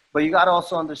extent, but you got to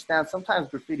also understand sometimes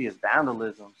graffiti is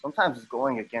vandalism. Sometimes it's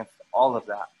going against all of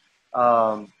that.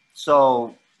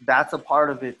 So that's a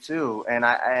part of it too. And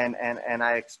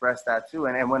I express that too.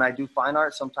 And when I do fine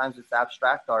art, sometimes it's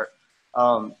abstract art.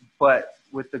 But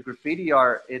with the graffiti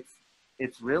art,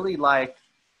 it's really like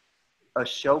a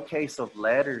showcase of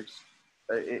letters.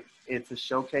 It's a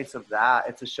showcase of that.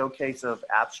 It's a showcase of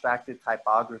abstracted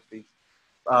typography.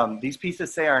 These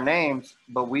pieces say our names,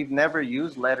 but we've never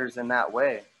used letters in that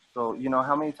way. So, you know,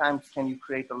 how many times can you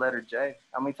create the letter J?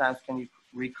 How many times can you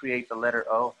recreate the letter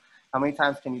O? How many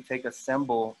times can you take a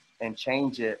symbol and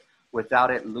change it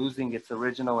without it losing its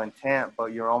original intent,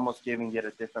 but you're almost giving it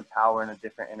a different power and a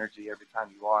different energy every time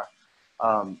you are?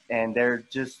 And they're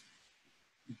just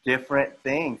different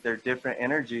things. They're different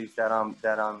energies that I'm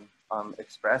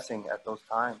expressing at those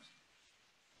times.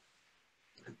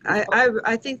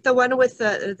 I think the one with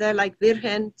the like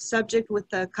Virgen subject with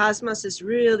the cosmos is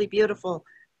really beautiful,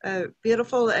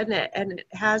 beautiful, and it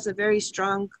has a very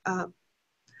strong.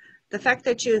 The fact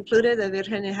that you included the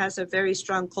Virgen, it has a very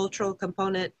strong cultural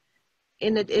component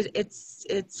in it. It's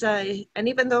and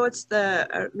even though it's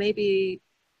the maybe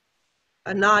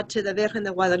a nod to the Virgen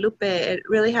de Guadalupe, it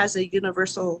really has a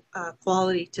universal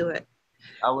quality to it.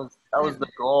 That was the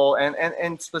goal,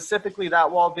 and specifically that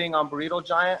wall being on Burrito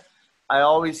Giant, I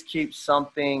always keep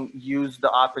something, use the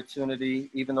opportunity,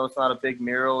 even though it's not a big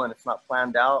mural and it's not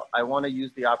planned out. I want to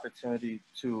use the opportunity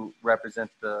to represent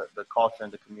the culture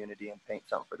and the community and paint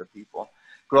something for the people.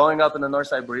 Growing up in the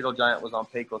Northside, Burrito Giant was on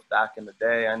Pecos back in the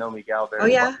day. I know Miguel very well.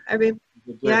 Oh yeah, I remember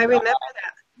that.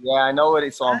 Yeah, I know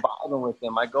it. So I'm vibing with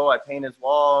him. I go, I paint his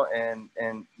wall, and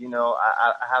you know,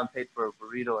 I haven't paid for a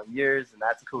burrito in years, and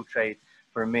that's a cool trade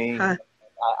for me. Huh.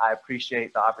 I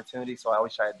appreciate the opportunity, so I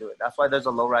always try to do it. That's why there's a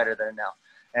lowrider there now.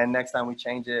 And next time we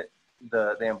change it,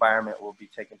 the environment will be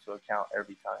taken into account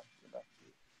every time. You know?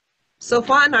 So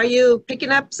Juan, are you picking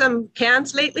up some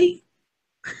cans lately?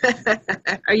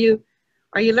 Are you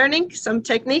learning some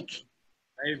technique?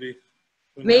 Maybe.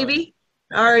 Maybe?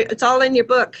 Or it's all in your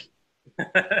book?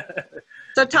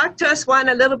 So talk to us, Juan,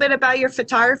 a little bit about your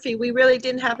photography. We really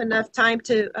didn't have enough time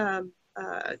to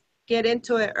get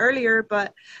into it earlier,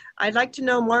 but I'd like to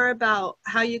know more about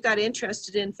how you got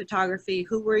interested in photography.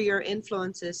 Who were your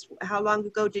influences? How long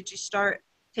ago did you start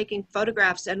taking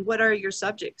photographs, and what are your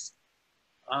subjects?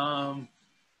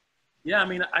 Yeah, I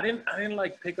mean, I didn't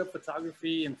like pick up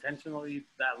photography intentionally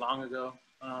that long ago.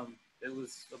 It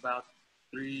was about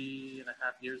 3.5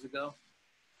 years ago.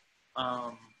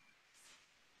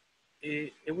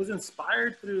 It was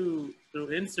inspired through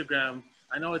Instagram.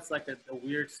 I know it's like a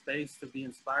weird space to be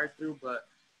inspired through, but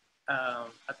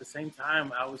at the same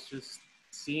time, I was just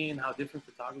seeing how different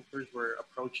photographers were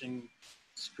approaching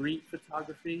street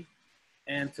photography.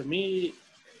 And to me,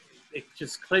 it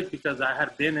just clicked because I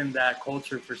had been in that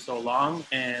culture for so long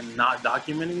and not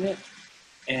documenting it.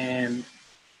 And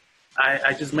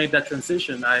I just made that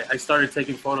transition. I started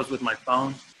taking photos with my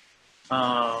phone.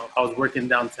 I was working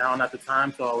downtown at the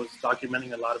time, so I was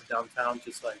documenting a lot of downtown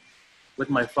just like with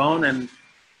my phone. And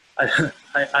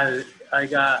I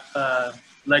got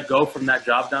let go from that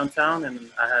job downtown,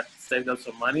 and I had saved up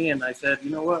some money, and I said,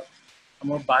 you know what, I'm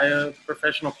gonna buy a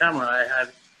professional camera. I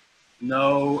had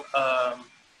no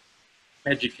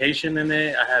education in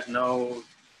it. I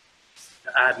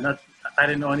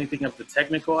didn't know anything of the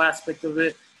technical aspect of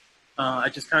it. I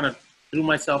just kind of threw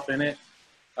myself in it.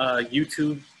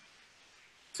 YouTube,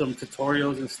 some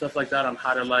tutorials and stuff like that on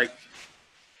how to, like,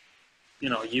 you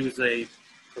know, use a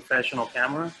professional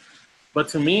camera. But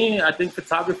to me, I think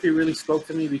photography really spoke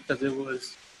to me because it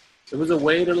was a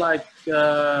way to, like,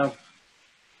 you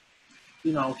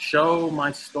know, show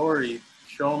my story,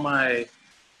 show my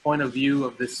point of view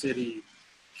of this city,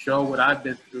 show what I've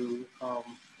been through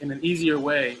in an easier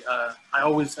way. I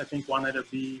always, I think, wanted to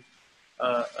be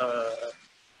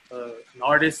an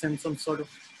artist in some sort of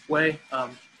way.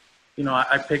 You know,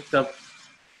 I picked up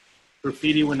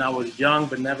graffiti when I was young,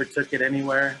 but never took it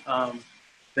anywhere.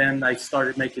 Then I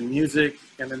started making music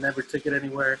and then never took it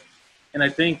anywhere. And I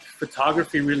think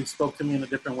photography really spoke to me in a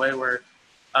different way where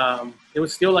it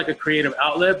was still like a creative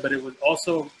outlet, but it was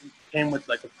also came with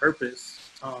like a purpose.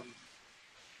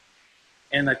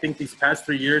 And I think these past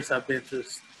 3 years have been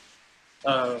just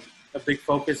a big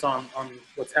focus on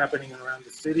what's happening around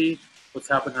the city, what's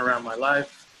happening around my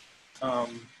life.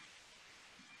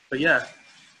 But yeah.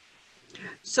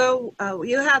 So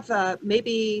you have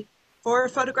maybe 4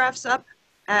 photographs up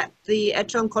at the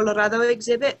Hecho in Colorado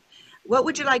exhibit. What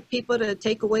would you like people to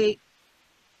take away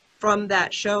from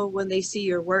that show when they see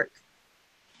your work?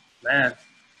 Man,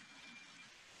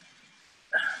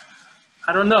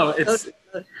 I don't know. It's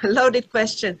loaded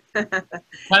question.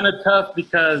 kind of tough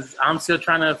because I'm still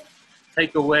trying to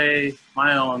take away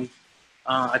my own.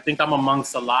 I think I'm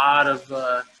amongst a lot of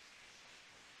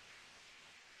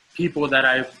people that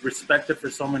I've respected for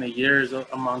so many years,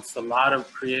 amongst a lot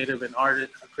of creative and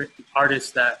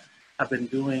artists that have been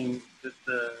doing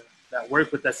that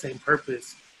work with that same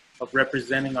purpose of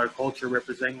representing our culture,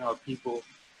 representing our people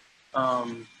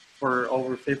for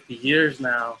over 50 years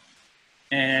now.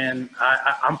 And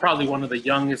I'm probably one of the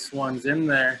youngest ones in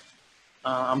there.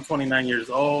 I'm 29 years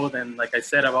old, and like I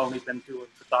said, I've only been doing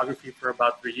photography for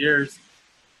about 3 years.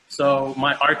 So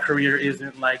my art career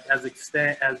isn't like as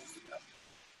extent as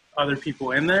other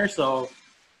people in there. So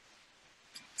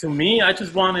to me, I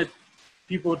just wanted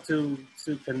people to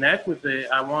connect with it.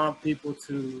 I want people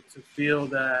to feel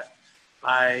that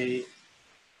I'm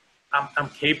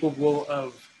capable of,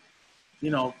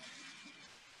 you know,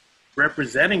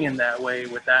 representing in that way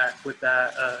with that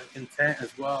intent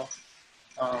as well.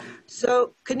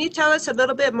 So can you tell us a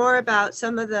little bit more about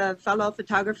some of the fellow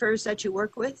photographers that you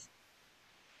work with?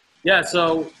 Yeah,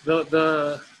 so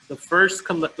the first,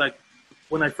 like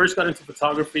when I first got into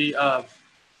photography, I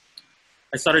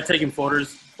started taking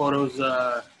photos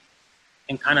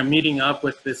and kind of meeting up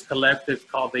with this collective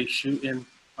called They Shootin'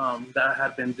 that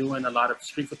had been doing a lot of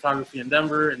street photography in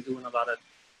Denver and doing a lot of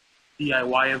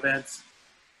DIY events.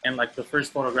 And like the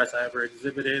first photographs I ever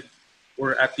exhibited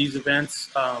were at these events.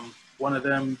 One of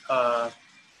them,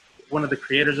 one of the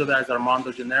creators of that is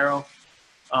Armando Gennaro.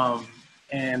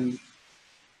 And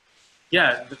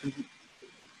yeah,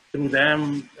 through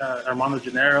them, Armando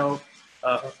Gennaro,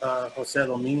 Jose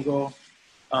Domingo,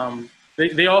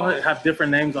 they all have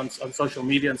different names on social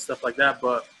media and stuff like that,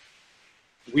 but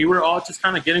we were all just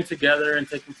kind of getting together and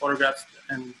taking photographs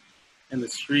in the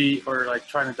street, or like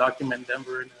trying to document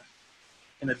Denver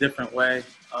in a different way.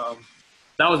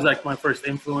 That was like my first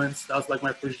influence. That was like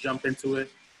my first jump into it.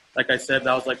 Like I said,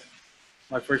 that was like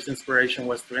my first inspiration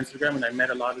was through Instagram, and I met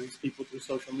a lot of these people through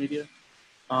social media.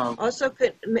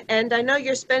 And I know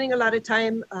you're spending a lot of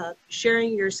time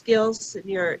sharing your skills and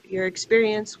your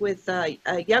experience with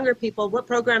younger people. What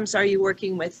programs are you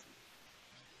working with?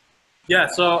 Yeah,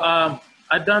 so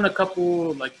I've done a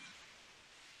couple like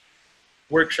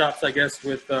workshops, I guess,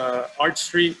 with Art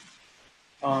Street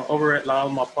over at La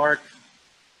Alma Park.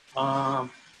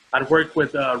 I've worked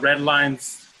with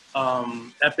Redline's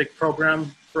Epic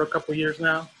program for a couple years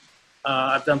now.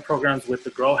 I've done programs with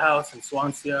the Grow House in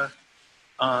Swansea.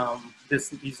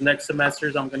 These next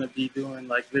semesters, I'm going to be doing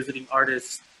like visiting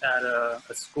artists at a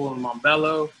school in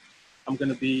Montbello. I'm going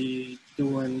to be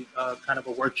doing kind of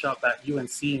a workshop at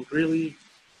UNC in Greeley.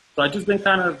 So I've just been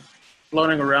kind of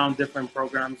floating around different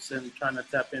programs and trying to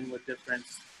tap in with different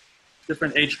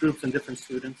age groups and different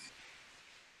students.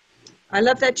 I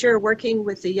love that you're working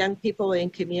with the young people in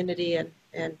community and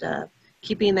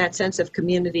keeping that sense of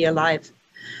community alive.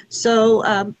 So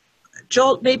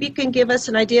Jolt, maybe you can give us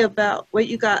an idea about what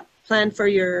you got planned for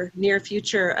your near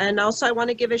future. And also I want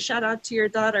to give a shout out to your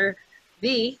daughter,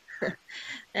 V,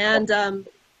 and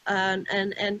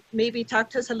maybe talk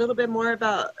to us a little bit more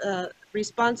about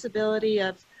responsibility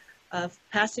of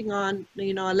passing on,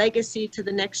 you know, a legacy to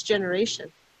the next generation.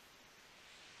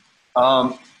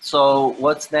 So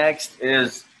what's next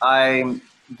is I'm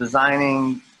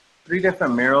designing 3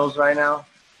 different murals right now.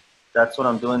 That's what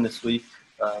I'm doing this week,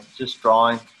 just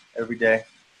drawing every day.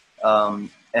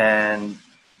 And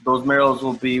those murals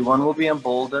will be, one will be in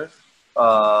Boulder,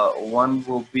 one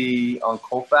will be on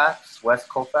Colfax, West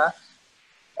Colfax.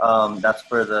 That's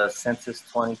for the Census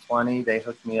 2020. They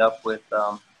hooked me up with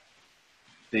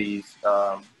these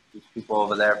people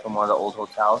over there from one of the old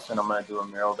hotels, and I'm going to do a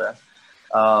mural there.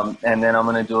 And then I'm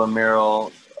going to do a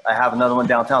mural. I have another one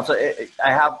downtown. So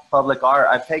I have public art.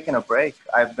 I've taken a break.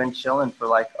 I've been chilling for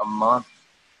like a month,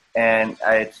 and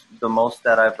it's the most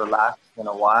that I've relaxed in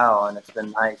a while, and it's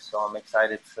been nice. So I'm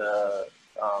excited to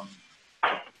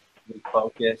be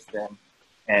focused,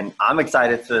 and I'm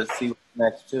excited to see what's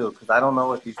next too, because I don't know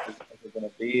what these designs are going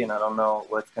to be, and I don't know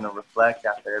what's going to reflect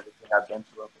after everything I've been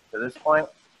through up to this point.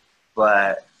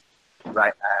 But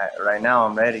right now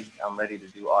I'm ready to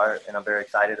do art, and I'm very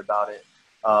excited about it.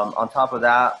 On top of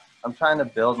that, I'm trying to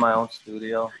build my own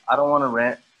studio. I don't want to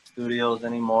rent studios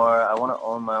anymore. I want to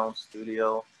own my own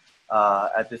studio.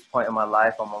 At this point in my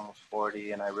life, I'm almost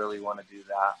 40, and I really want to do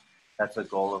that. That's a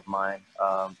goal of mine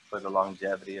for the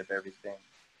longevity of everything.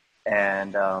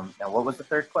 And what was the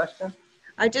third question?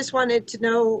 I just wanted to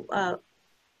know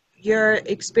your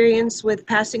experience with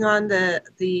passing on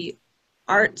the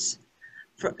arts,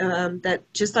 that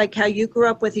just like how you grew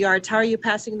up with the arts, how are you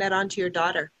passing that on to your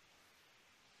daughter?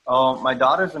 Oh, my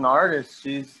daughter's an artist.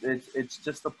 It's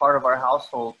just a part of our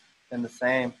household in the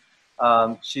same.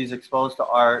 She's exposed to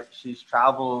art. She's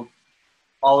traveled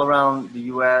all around the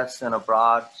U.S. and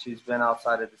abroad. She's been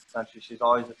outside of this country. She's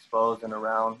always exposed and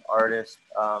around artists.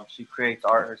 She creates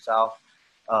art herself,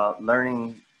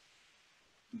 learning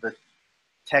the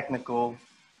technical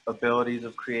abilities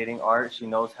of creating art. She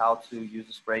knows how to use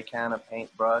a spray can, a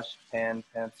paintbrush, pen,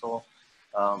 pencil,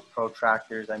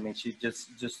 protractors. I mean, she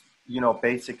just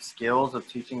basic skills of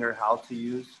teaching her how to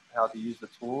use the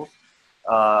tools,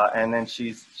 and then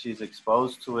she's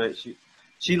exposed to it.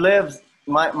 She lives.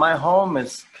 My home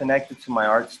is connected to my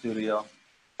art studio,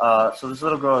 so this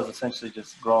little girl has essentially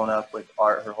just grown up with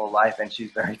art her whole life, and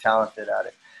she's very talented at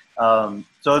it.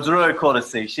 So it's really cool to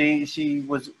see. She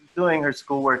was doing her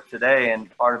schoolwork today,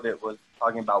 and part of it was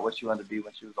talking about what she wanted to be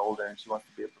when she was older, and she wants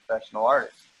to be a professional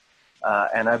artist.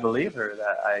 And I believe her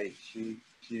that she's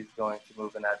going to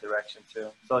move in that direction too.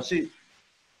 So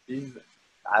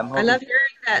I love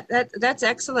hearing that. That's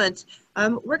excellent.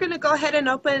 We're going to go ahead and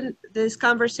open this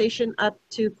conversation up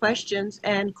to questions,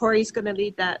 and Corey's going to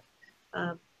lead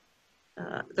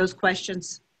those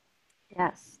questions.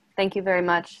 Yes, thank you very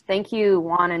much. Thank you,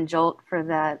 Juan and Jolt, for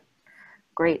that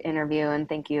great interview, and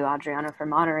thank you, Adriana, for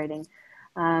moderating.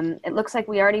 It looks like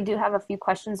we already do have a few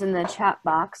questions in the chat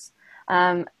box.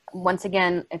 Once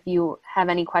again, if you have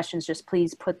any questions, just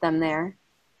please put them there.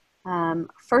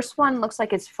 First one looks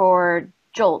like it's for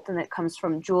Jolt, and it comes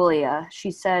from Julia.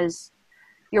 She says,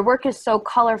 your work is so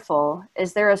colorful.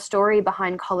 Is there a story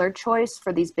behind color choice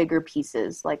for these bigger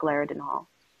pieces like Laridan Hall?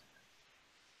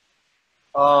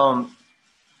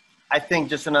 I think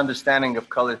just an understanding of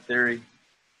color theory,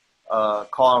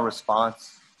 call and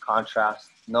response, contrast,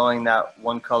 knowing that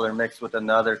one color mixed with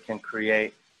another can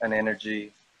create an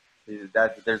energy.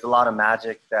 That there's a lot of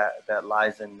magic that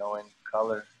lies in knowing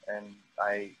color, and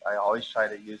I always try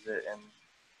to use it in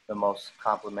the most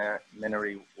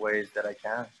complementary ways that I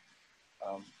can.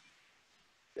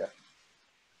 Yeah.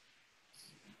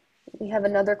 We have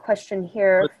another question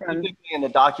here from in the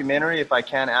documentary. If I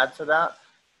can add to that,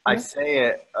 I say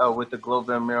it with the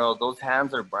Globin mural. Those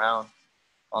hands are brown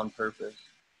on purpose.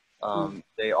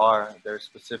 They're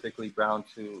specifically brown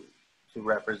to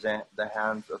represent the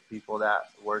hands of people that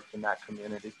work in that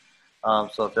community.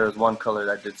 So if there's one color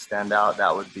that did stand out,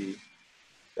 that would be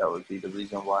the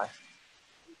reason why.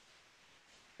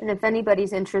 And if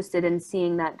anybody's interested in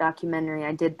seeing that documentary,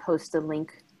 I did post a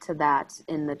link to that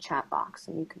in the chat box,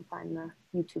 and you can find the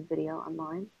YouTube video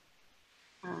online.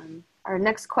 Our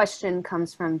next question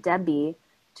comes from Debbie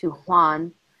to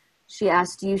Juan. She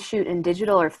asked, do you shoot in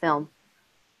digital or film?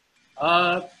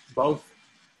 Both.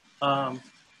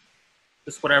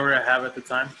 Just whatever I have at the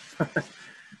time. Do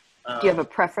you have a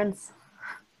preference?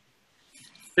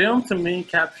 Film to me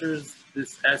captures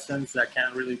this essence that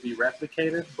can't really be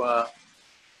replicated, but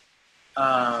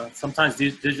sometimes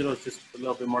digital is just a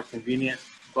little bit more convenient.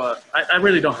 But I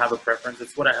really don't have a preference.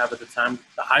 It's what I have at the time.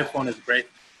 The iPhone is great.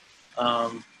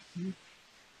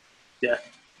 Yeah.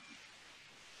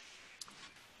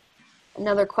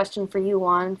 Another question for you,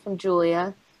 Juan, from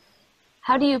Julia.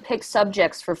 How do you pick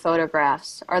subjects for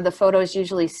photographs? Are the photos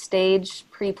usually staged,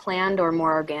 pre-planned, or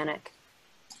more organic?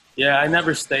 Yeah, I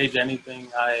never stage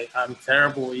anything. I'm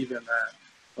terrible even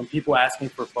when people ask me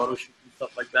for photo shoots and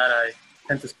stuff like that, I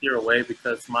tend to steer away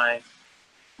because my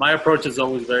approach is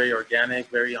always very organic,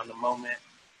 very on the moment,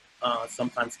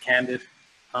 sometimes candid.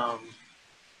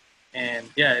 And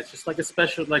yeah, it's just like the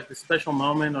special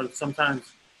moment, or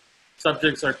sometimes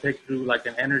subjects are picked through like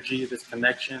an energy, this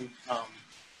connection.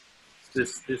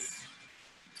 This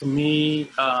to me,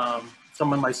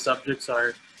 some of my subjects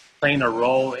are playing a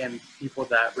role in people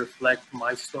that reflect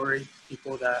my story,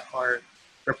 people that are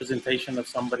representation of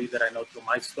somebody that I know through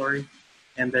my story,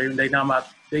 and they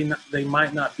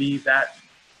might not be that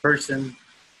person,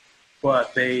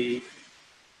 but they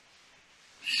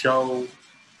show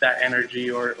that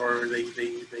energy, or they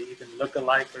even look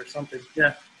alike or something.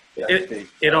 Yeah,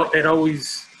 it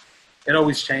always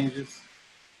changes,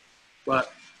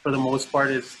 but for the most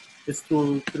part, it's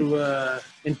through a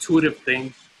intuitive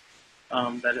thing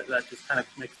that just kind of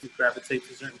makes you gravitate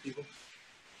to certain people.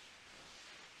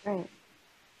 Right.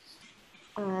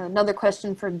 Another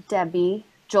question for Debbie.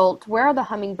 Jolt, where are the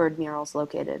hummingbird murals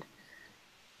located?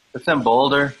 It's in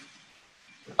Boulder.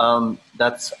 I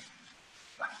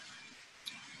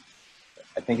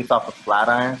think it's off of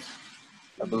Flatirons,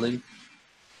 I believe.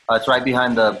 It's right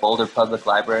behind the Boulder Public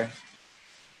Library.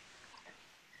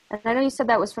 And I know you said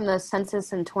that was from the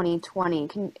census in 2020.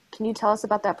 Can you tell us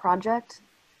about that project?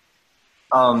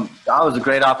 That was a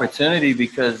great opportunity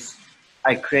because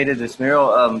I created this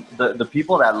mural. The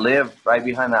people that live right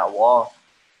behind that wall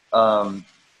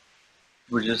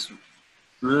were just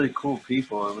really cool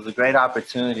people. It was a great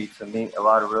opportunity to meet a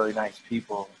lot of really nice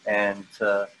people and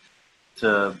to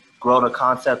grow the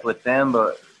concept with them.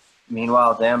 But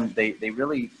meanwhile, they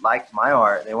really liked my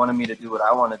art. They wanted me to do what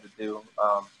I wanted to do.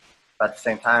 But at the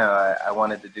same time, I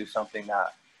wanted to do something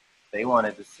that they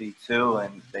wanted to see too,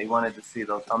 and they wanted to see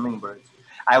those hummingbirds.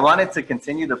 I wanted to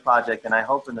continue the project, and I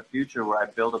hope in the future where I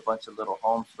build a bunch of little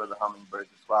homes for the hummingbirds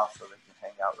as well, so they can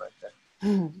hang out right there.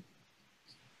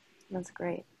 That's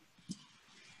great.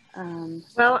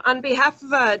 Well, on behalf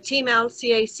of Team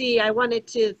LCAC, I wanted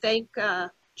to thank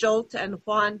JOLT and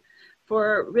Juan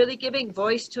for really giving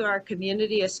voice to our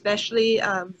community, especially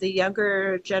the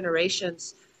younger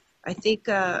generations. I think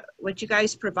what you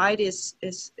guys provide is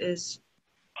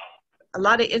a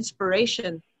lot of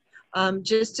inspiration.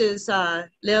 Just as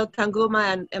Leo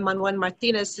Tanguma and Emmanuel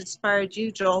Martinez inspired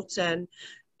you, JOLT, and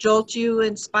JOLT, you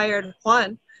inspired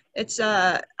Juan.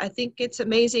 I think it's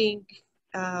amazing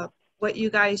what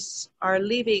you guys are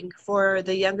leaving for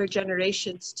the younger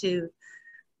generations to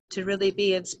really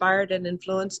be inspired and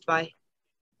influenced by.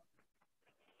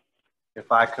 If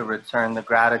I could return the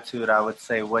gratitude, I would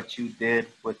say what you did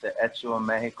with the Hecho in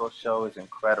Mexico show is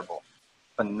incredible,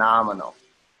 phenomenal.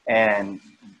 And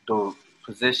the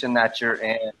position that you're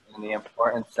in and the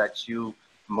importance that you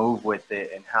move with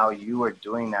it and how you are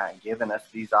doing that and giving us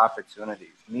these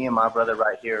opportunities. Me and my brother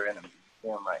right here in a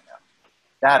museum right now.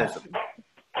 That is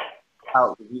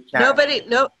how we can't.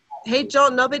 Hey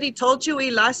Joel, nobody told you we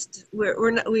lost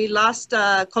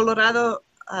Colorado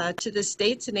to the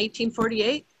States in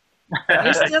 1848.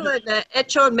 You're still in the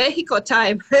Hecho in Mexico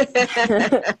time.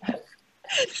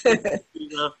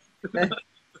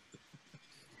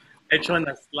 Hecho en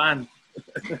Aztlán.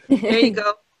 There you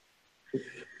go.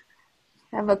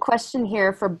 I have a question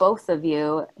here for both of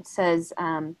you. It says,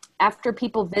 after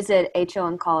people visit Hecho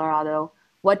in Colorado,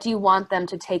 what do you want them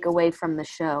to take away from the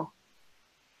show?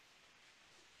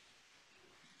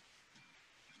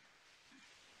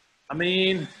 I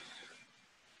mean,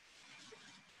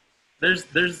 there's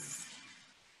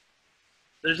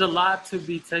a lot to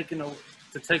be take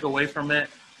away from it.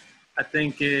 I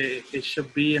think it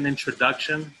should be an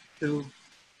introduction to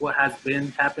what has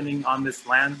been happening on this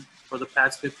land for the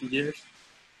past 50 years.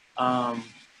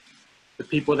 The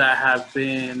people that have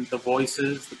been the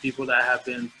voices, the people that have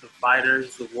been the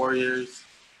fighters, the warriors.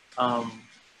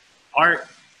 Art,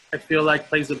 I feel like,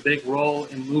 plays a big role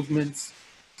in movements,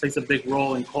 plays a big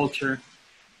role in culture,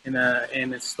 in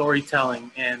its storytelling.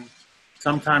 And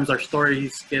sometimes our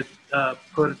stories get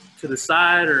put to the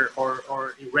side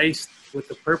or erased with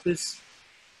a purpose.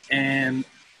 And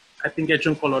I think Hecho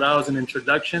en Colorado is an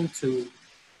introduction to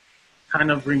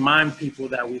kind of remind people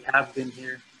that we have been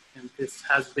here and this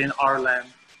has been our land.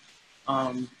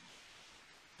 And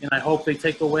I hope they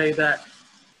take away that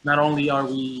not only are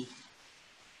we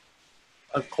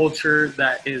a culture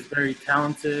that is very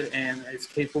talented and is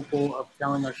capable of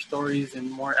telling our stories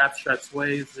in more abstract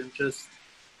ways than just,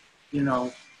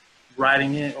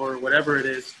 writing it or whatever it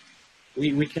is.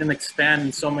 We can expand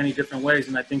in so many different ways,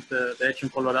 and I think the Hecho en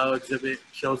Colorado exhibit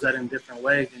shows that in different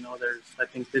ways. There's, I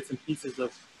think, bits and pieces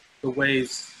of the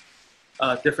ways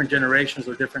different generations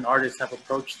or different artists have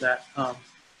approached that, I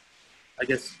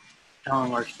guess,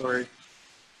 telling our story.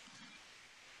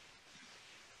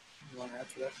 You want to add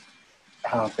to that?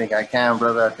 I don't think I can,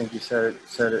 brother. I think you said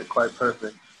it quite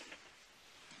perfect.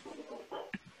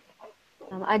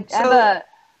 Go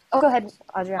ahead,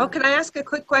 Adriana. Oh, can I ask a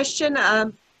quick question?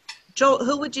 Joel,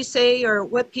 who would you say, or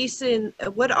what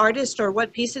artist or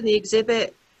what piece in the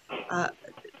exhibit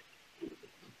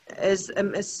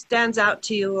stands out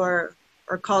to you or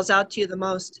calls out to you the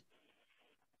most?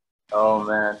 Oh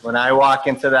man, when I walk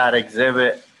into that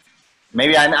exhibit,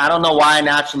 maybe I don't know why I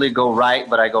naturally go right,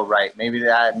 but I go right. Maybe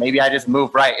I just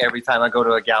move right every time I go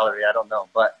to a gallery. I don't know,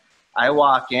 but I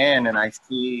walk in and I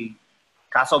see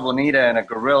Casa Bonita and a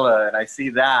gorilla, and I see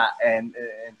that and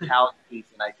Cal's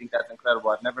piece, and I think that's incredible.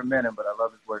 I've never met him, but I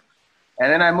love his work. And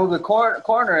then I move the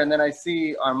corner, and then I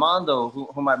see Armando,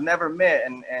 whom I've never met,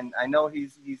 and I know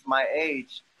he's my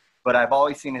age, but I've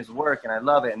always seen his work, and I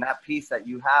love it. And that piece that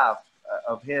you have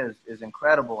of his is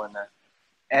incredible in that.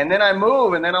 And then I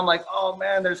move, and then I'm like, oh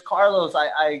man, there's Carlos.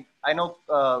 I know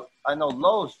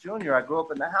Los Jr. I grew up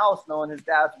in the house knowing his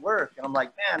dad's work, and I'm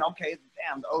like, man, okay,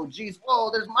 damn, the OGs. Whoa,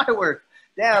 there's my work.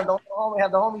 damn, don't the homie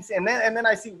have the homie say, and then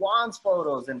I see Juan's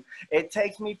photos, and it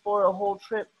takes me for a whole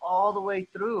trip all the way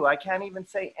through. I can't even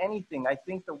say anything. I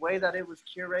think the way that it was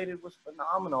curated was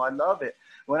phenomenal. I love it.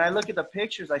 When I look at the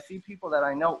pictures, I see people that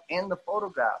I know in the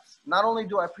photographs. Not only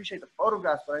do I appreciate the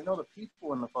photographs, but I know the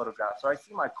people in the photographs. So I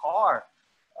see my car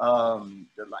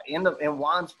in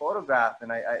Juan's photograph,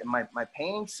 and my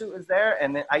painting suit is there.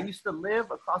 And then I used to live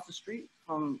across the street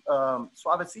from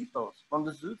Suavecitos, from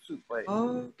the zoot suit place.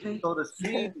 Oh, okay. So to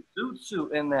see the zoot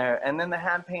suit in there, and then the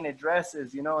hand painted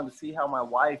dresses, you know, and to see how my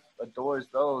wife adores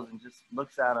those and just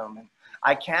looks at them. And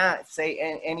I can't say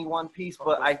any one piece,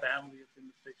 but family is in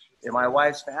the picture. My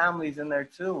wife's family's in there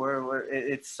too.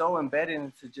 It's so embedded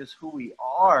into just who we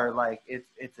are. Like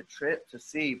it's a trip to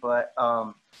see. But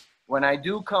when I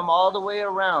do come all the way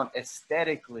around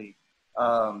aesthetically,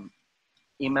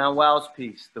 Emmanuel's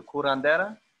piece, the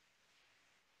curandera.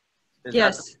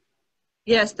 Yes.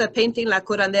 Yes, the painting La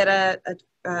Curandera,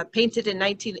 painted in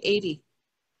 1980.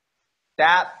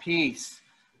 That piece,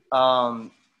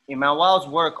 Emmanuel's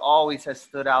work always has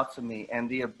stood out to me, and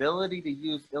the ability to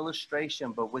use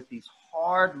illustration, but with these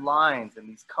hard lines and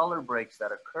these color breaks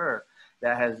that occur,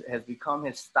 that has become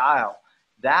his style.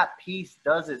 That piece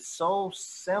does it so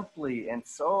simply and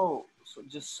so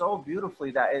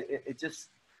beautifully that it just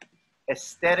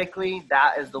aesthetically,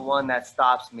 that is the one that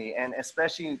stops me, and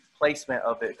especially placement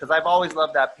of it, because I've always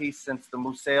loved that piece since the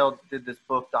Museo did this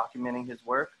book documenting his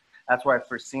work. That's where I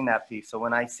first seen that piece. So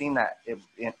when I seen that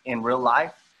in real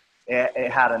life,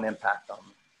 it had an impact on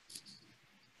me.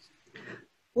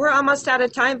 We're almost out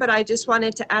of time, but I just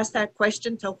wanted to ask that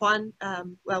question to Juan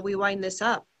while we wind this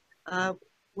up.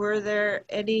 Were there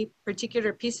any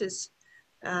particular pieces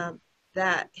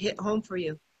that hit home for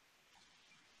you?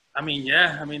 I mean,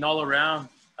 yeah, I mean, all around,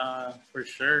 for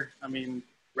sure. I mean,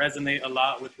 resonate a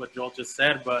lot with what Joel just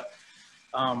said, but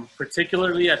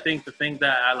particularly, I think the thing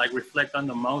that I like reflect on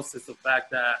the most is the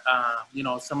fact that, you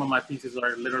know, some of my pieces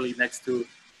are literally next to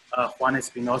Juan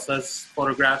Espinosa's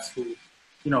photographs, who,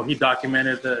 you know, he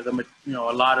documented the you know,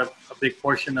 a big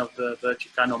portion of the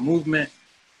Chicano movement.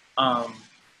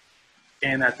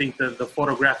 And I think the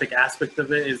photographic aspect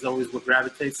of it is always what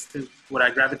I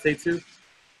gravitate to.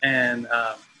 And,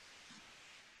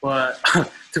 but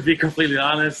to be completely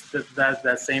honest,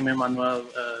 that same Emmanuel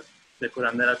the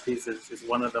Curandera piece is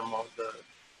one of the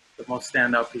most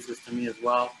standout pieces to me as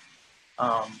well.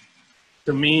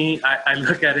 To me, I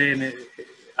look at it and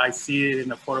I see it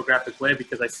in a photographic way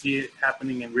because I see it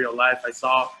happening in real life. I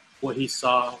saw what he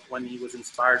saw when he was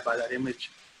inspired by that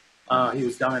image. He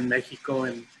was down in Mexico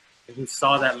and he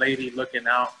saw that lady looking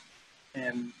out,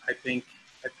 and I think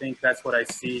that's what I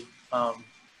see.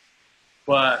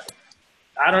 But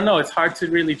I don't know. It's hard to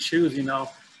really choose. You know,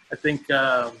 I think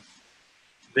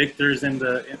Victor's in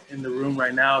the room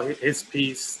right now. His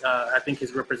piece, I think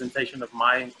his representation of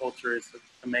Mayan culture is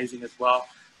amazing as well.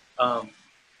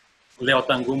 Leo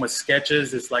Tanguma's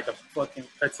sketches is like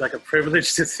it's like a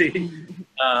privilege to see.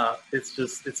 It's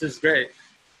just great.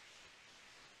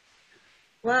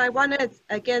 Well, I want to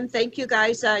again thank you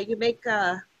guys. You make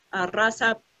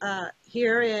Raza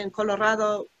here in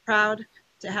Colorado proud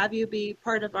to have you be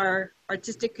part of our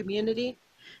artistic community,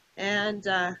 and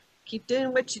keep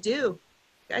doing what you do. You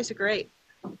guys are great.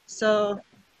 So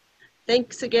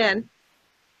thanks again.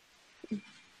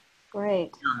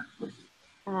 Great.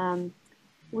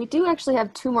 We do actually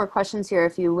have 2 more questions here,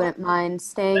 if you wouldn't mind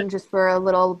staying just for a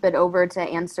little bit over to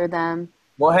answer them.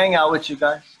 We'll hang out with you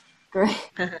guys. Great.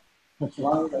 We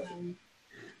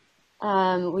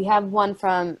have one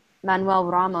from Manuel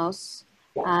Ramos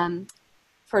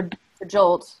for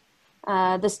JOLT.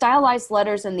 The stylized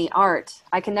letters in the art,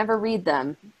 I can never read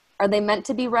them. Are they meant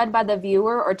to be read by the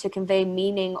viewer or to convey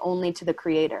meaning only to the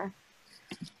creator?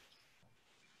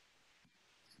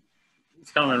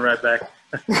 It's coming right back.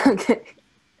 Okay.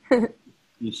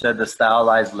 You said the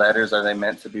stylized letters, are they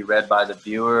meant to be read by the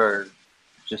viewer or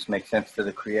just make sense to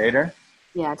the creator?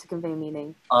 Yeah, to convey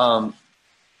meaning.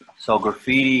 So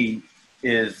graffiti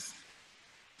is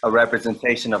a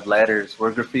representation of letters.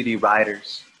 We're graffiti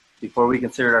writers. Before we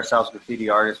considered ourselves graffiti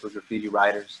artists, we're graffiti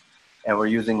writers. And we're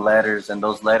using letters, and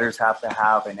those letters have to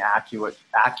have an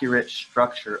accurate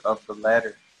structure of the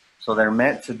letter. So they're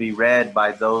meant to be read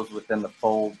by those within the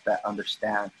fold that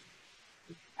understand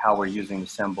how we're using the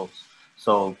symbols.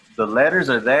 So the letters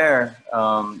are there.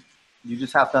 You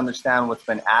just have to understand what's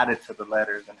been added to the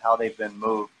letters and how they've been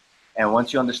moved. And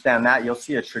once you understand that, you'll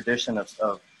see a tradition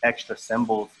of extra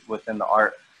symbols within the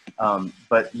art.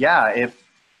 But yeah,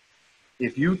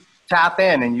 if you tap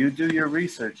in and you do your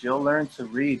research, you'll learn to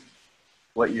read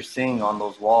what you're seeing on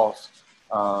those walls.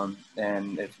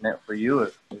 And it's meant for you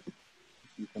if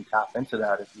you can tap into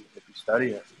that if you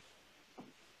study it.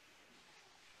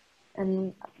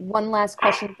 And one last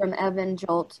question from Evan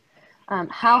Jolt.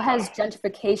 How has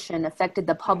gentrification affected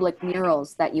the public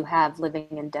murals that you have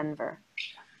living in Denver?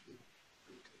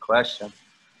 Question.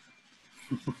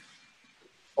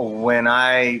 When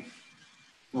I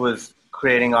was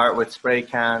creating art with spray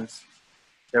cans,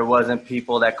 there wasn't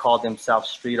people that called themselves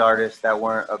street artists that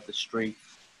weren't of the streets.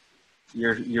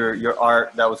 Your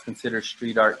art that was considered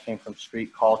street art came from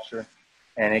street culture,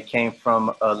 and it came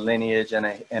from a lineage and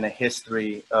a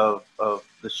history of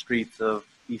the streets of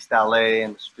East LA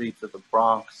and the streets of the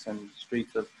Bronx and the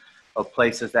streets of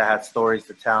places that had stories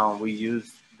to tell. And we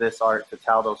used this art to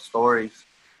tell those stories.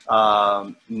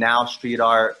 Now street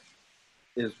art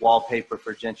is wallpaper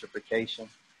for gentrification.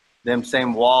 Them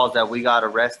same walls that we got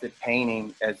arrested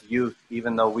painting as youth,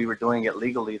 even though we were doing it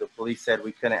legally, the police said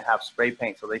we couldn't have spray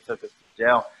paint, so they took us to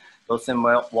jail. Those same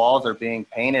walls are being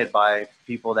painted by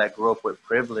people that grew up with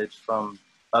privilege from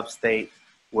upstate,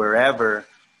 wherever,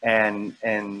 and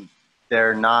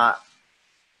they're not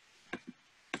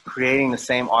creating the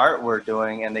same art we're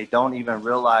doing, and they don't even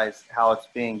realize how it's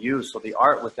being used. So the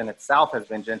art within itself has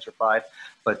been gentrified,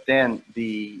 but then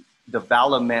the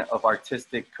development of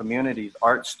artistic communities,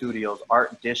 art studios,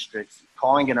 art districts,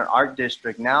 calling it an art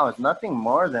district now is nothing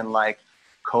more than like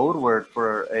code word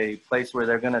for a place where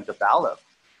they're going to develop.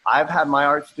 I've had my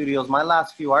art studios, my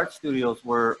last few art studios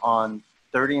were on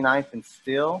 39th and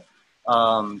Still,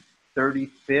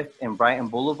 35th and Brighton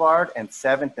Boulevard, and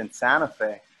 7th and Santa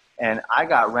Fe. And I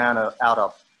got ran out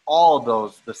of all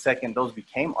those the second those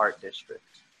became art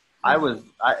districts.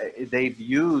 They've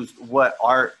used what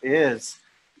art is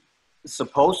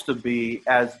supposed to be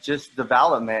as just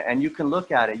development, and you can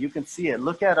look at it, you can see it.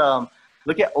 Look at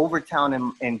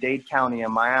Overtown in Dade County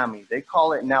in Miami. They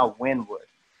call it now Wynwood.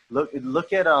 Look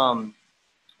at the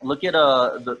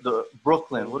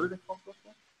Brooklyn. What do they call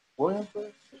Brooklyn?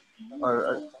 Williamsburg?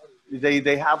 Or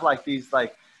they have like these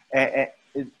like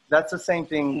that's the same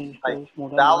thing. Like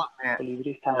development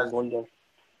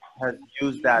has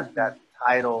used that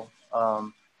title.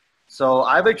 So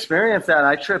I've experienced that, and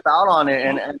I trip out on it,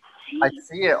 and I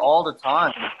see it all the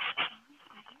time.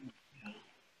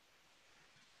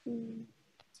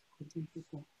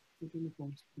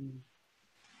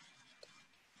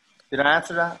 Did I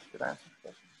answer that?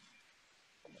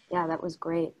 Yeah, that was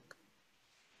great.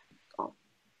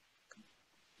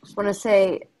 Just want to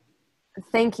say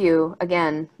thank you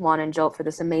again, Juan and Jolt, for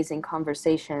this amazing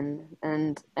conversation,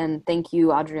 and thank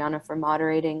you, Adriana, for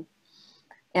moderating,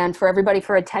 and for everybody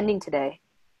for attending today.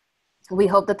 We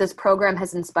hope that this program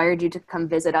has inspired you to come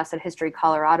visit us at History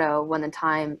Colorado when the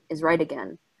time is right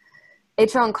again.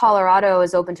 Hecho in Colorado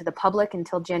is open to the public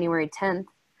until January 10th.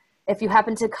 If you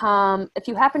happen to come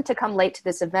late to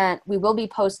this event, we will be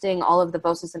posting all of the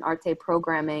Voces and Arte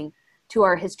programming to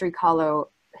our History Colorado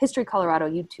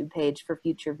YouTube page for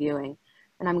future viewing.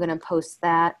 And I'm going to post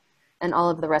that and all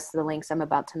of the rest of the links I'm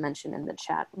about to mention in the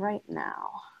chat right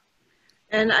now.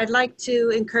 And I'd like to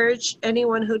encourage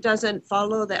anyone who doesn't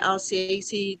follow the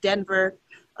LCAC Denver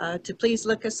to please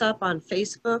look us up on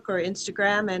Facebook or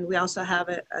Instagram. And we also have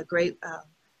a great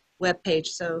webpage,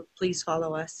 so please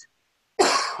follow us.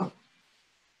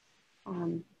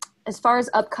 As far as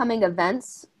upcoming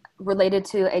events related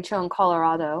to Hecho in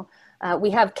Colorado, we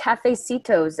have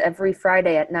Cafecitos every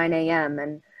Friday at 9 a.m.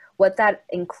 And what that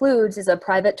includes is a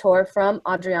private tour from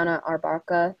Adriana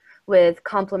Arbarca with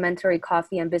complimentary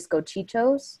coffee and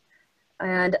bizcochitos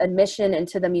and admission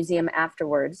into the museum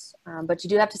afterwards. But you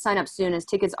do have to sign up soon as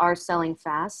tickets are selling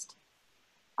fast.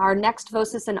 Our next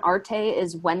Voces and Arte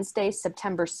is Wednesday,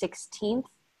 September 16th,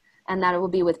 and that will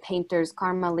be with painters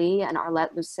Karma Lee and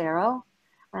Arlette Lucero.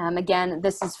 Again,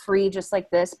 this is free just like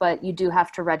this, but you do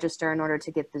have to register in order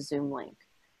to get the Zoom link.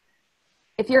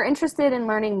 If you're interested in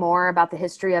learning more about the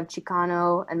history of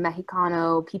Chicano and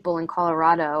Mexicano people in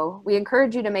Colorado, we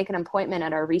encourage you to make an appointment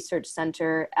at our research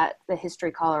center at the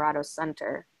History Colorado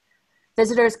Center.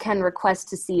 Visitors can request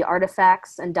to see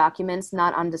artifacts and documents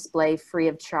not on display free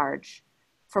of charge.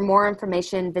 For more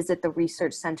information, visit the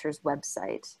research center's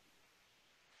website.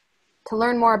 To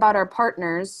learn more about our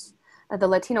partners, the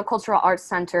Latino Cultural Arts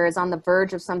Center is on the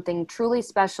verge of something truly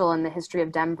special in the history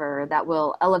of Denver that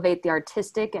will elevate the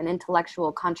artistic and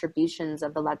intellectual contributions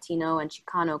of the Latino and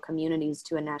Chicano communities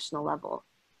to a national level.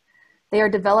 They are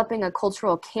developing a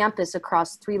cultural campus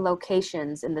across 3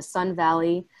 locations in the Sun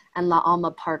Valley and La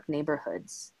Alma Park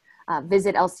neighborhoods.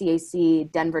 Visit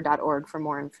lcacdenver.org for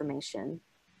more information.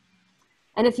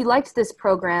 And if you liked this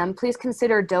program, please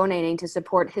consider donating to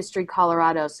support History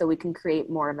Colorado so we can create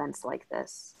more events like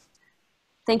this.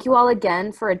 Thank you all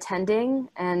again for attending,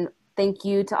 and thank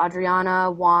you to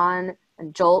Adriana, Juan,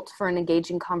 and JOLT for an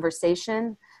engaging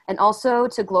conversation, and also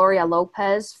to Gloria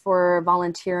Lopez for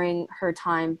volunteering her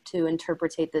time to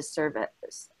interpretate this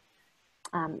service.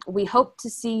 We hope to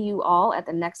see you all at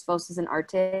the next Voces in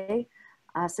Arte,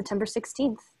 September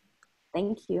 16th.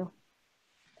 Thank you.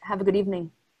 Have a good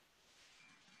evening.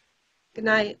 Good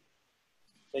night.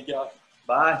 Thank y'all.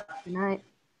 Bye. Good night.